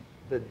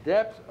 the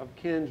depth of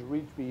Ken's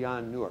reach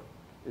beyond Newark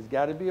has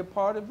got to be a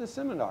part of the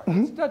seminar.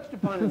 It's touched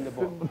upon in the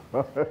book.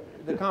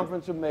 The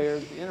Conference of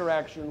Mayors, the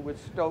interaction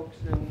with Stokes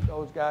and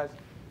those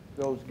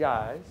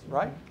guys,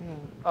 right?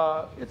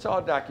 It's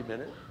all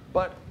documented,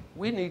 but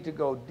we need to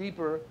go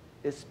deeper,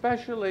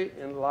 especially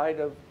in light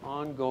of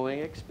ongoing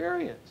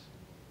experience.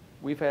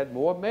 We've had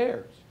more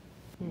mayors.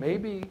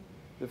 Maybe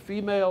the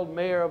female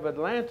mayor of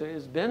Atlanta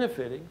is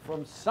benefiting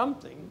from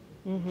something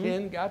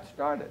Ken got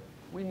started.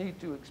 We need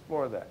to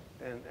explore that,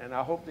 and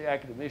I hope the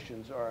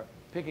academicians are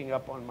picking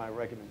up on my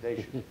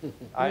recommendation.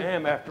 I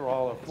am, after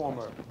all, a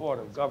former Board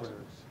of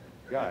Governors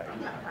guy.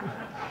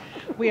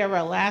 We have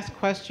our last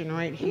question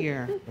right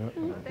here.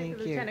 Thank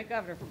you, Lieutenant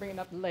Governor, for bringing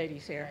up the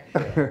ladies here.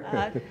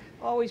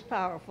 Always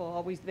powerful,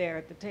 always there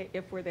at the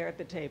if we're there at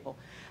the table.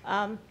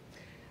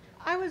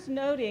 I was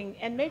noting,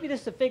 and maybe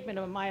this is a figment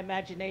of my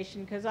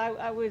imagination, because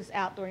I was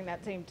out during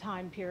that same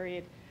time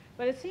period,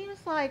 but it seems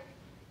like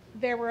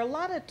there were a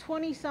lot of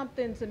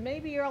 20-somethings and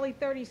maybe early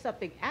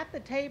 30-something at the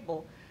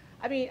table.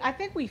 I mean, I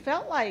think we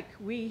felt like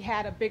we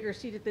had a bigger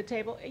seat at the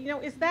table.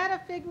 Is that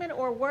a figment,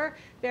 or were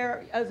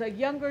there, as a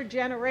younger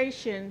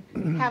generation,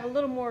 have a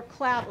little more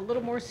clout, a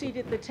little more seat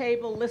at the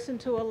table, listen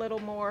to a little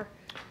more,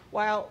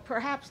 while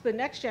perhaps the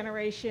next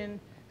generation,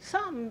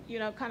 some,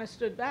 kind of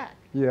stood back?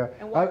 Yeah,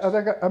 I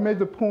think I made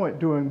the point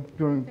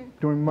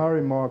during my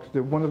remarks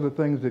that one of the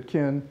things that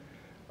Ken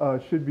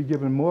should be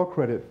given more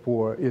credit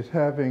for is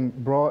having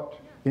brought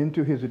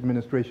into his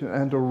administration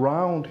and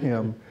around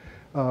him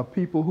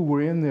people who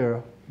were in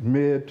their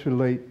mid to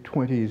late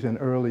 20s and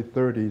early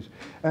 30s,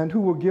 and who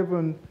were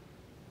given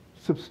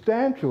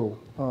substantial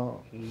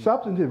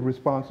substantive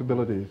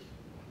responsibilities.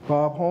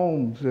 Bob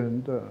Holmes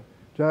and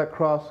Jack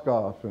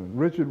Krosgoff and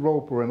Richard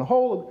Roper and a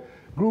whole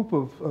group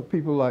of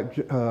people like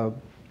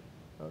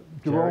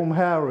Jerome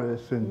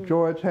Harris and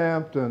George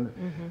Hampton,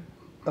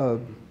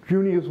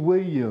 Junius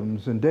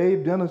Williams and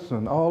Dave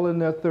Dennison, all in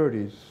their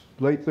 30s,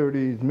 late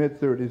 30s, mid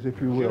 30s,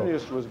 if you will.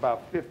 Junius was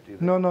about 50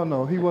 then.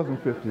 No, he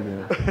wasn't 50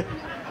 then.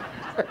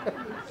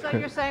 So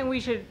you're saying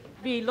we should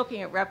be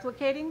looking at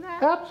replicating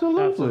that?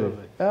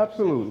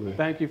 Absolutely.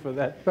 Thank you for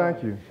that.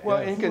 Thank you.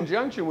 Well, in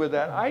conjunction with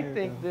that, I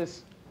think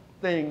this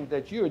thing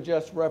that you're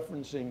just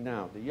referencing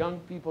now, the young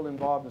people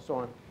involved and so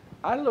on,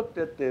 I looked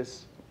at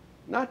this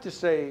not to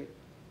say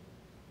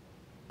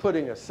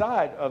putting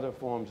aside other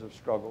forms of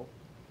struggle,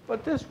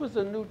 but this was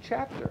a new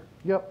chapter.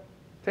 Yep.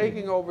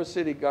 Taking over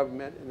city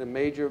government in a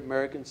major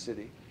American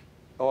city,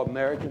 or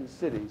American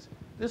cities.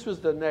 This was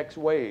the next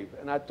wave.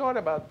 And I thought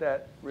about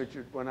that,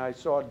 Richard, when I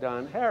saw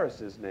Don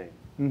Harris's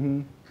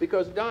name.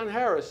 Because Don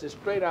Harris is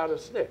straight out of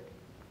SNCC.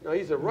 Now,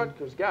 he's a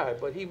Rutgers guy,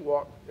 but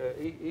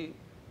he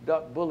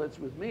duck bullets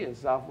with me in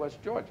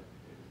Southwest Georgia.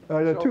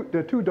 There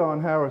are two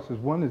Don Harrises.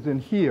 One is in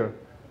here,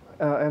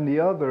 and the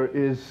other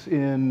is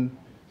in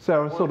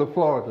Sarasota,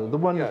 Florida. The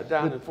one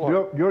down in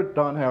Florida. Your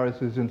Don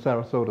Harris is in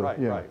Sarasota. Right,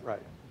 yeah. right.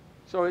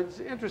 So it's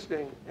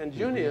interesting. And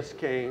Junius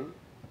came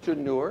to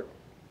Newark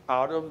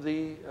out of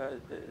the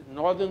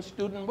Northern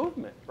Student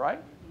Movement,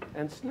 right?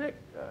 And SNCC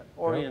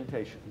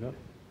orientation. Yep.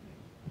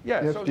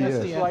 Yeah, Yes, so yes.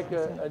 this is like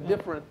a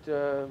different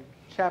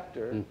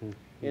chapter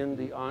in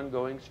the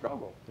ongoing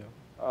struggle.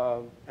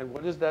 And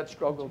what is that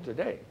struggle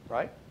today,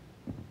 right?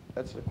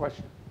 That's the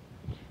question.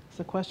 It's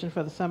a question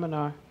for the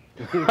seminar.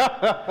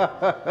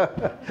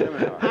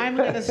 Seminar. I'm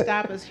going to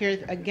stop us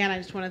here. Again, I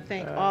just want to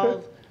thank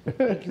all,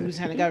 thank you,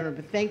 Lieutenant Governor,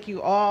 but thank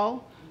you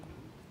all,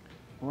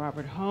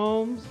 Robert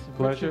Holmes,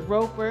 Pleasure. Richard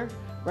Roper,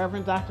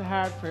 Reverend Dr.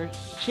 Howard, for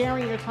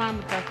sharing your time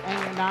with us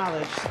and your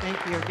knowledge.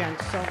 Thank you again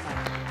so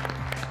much.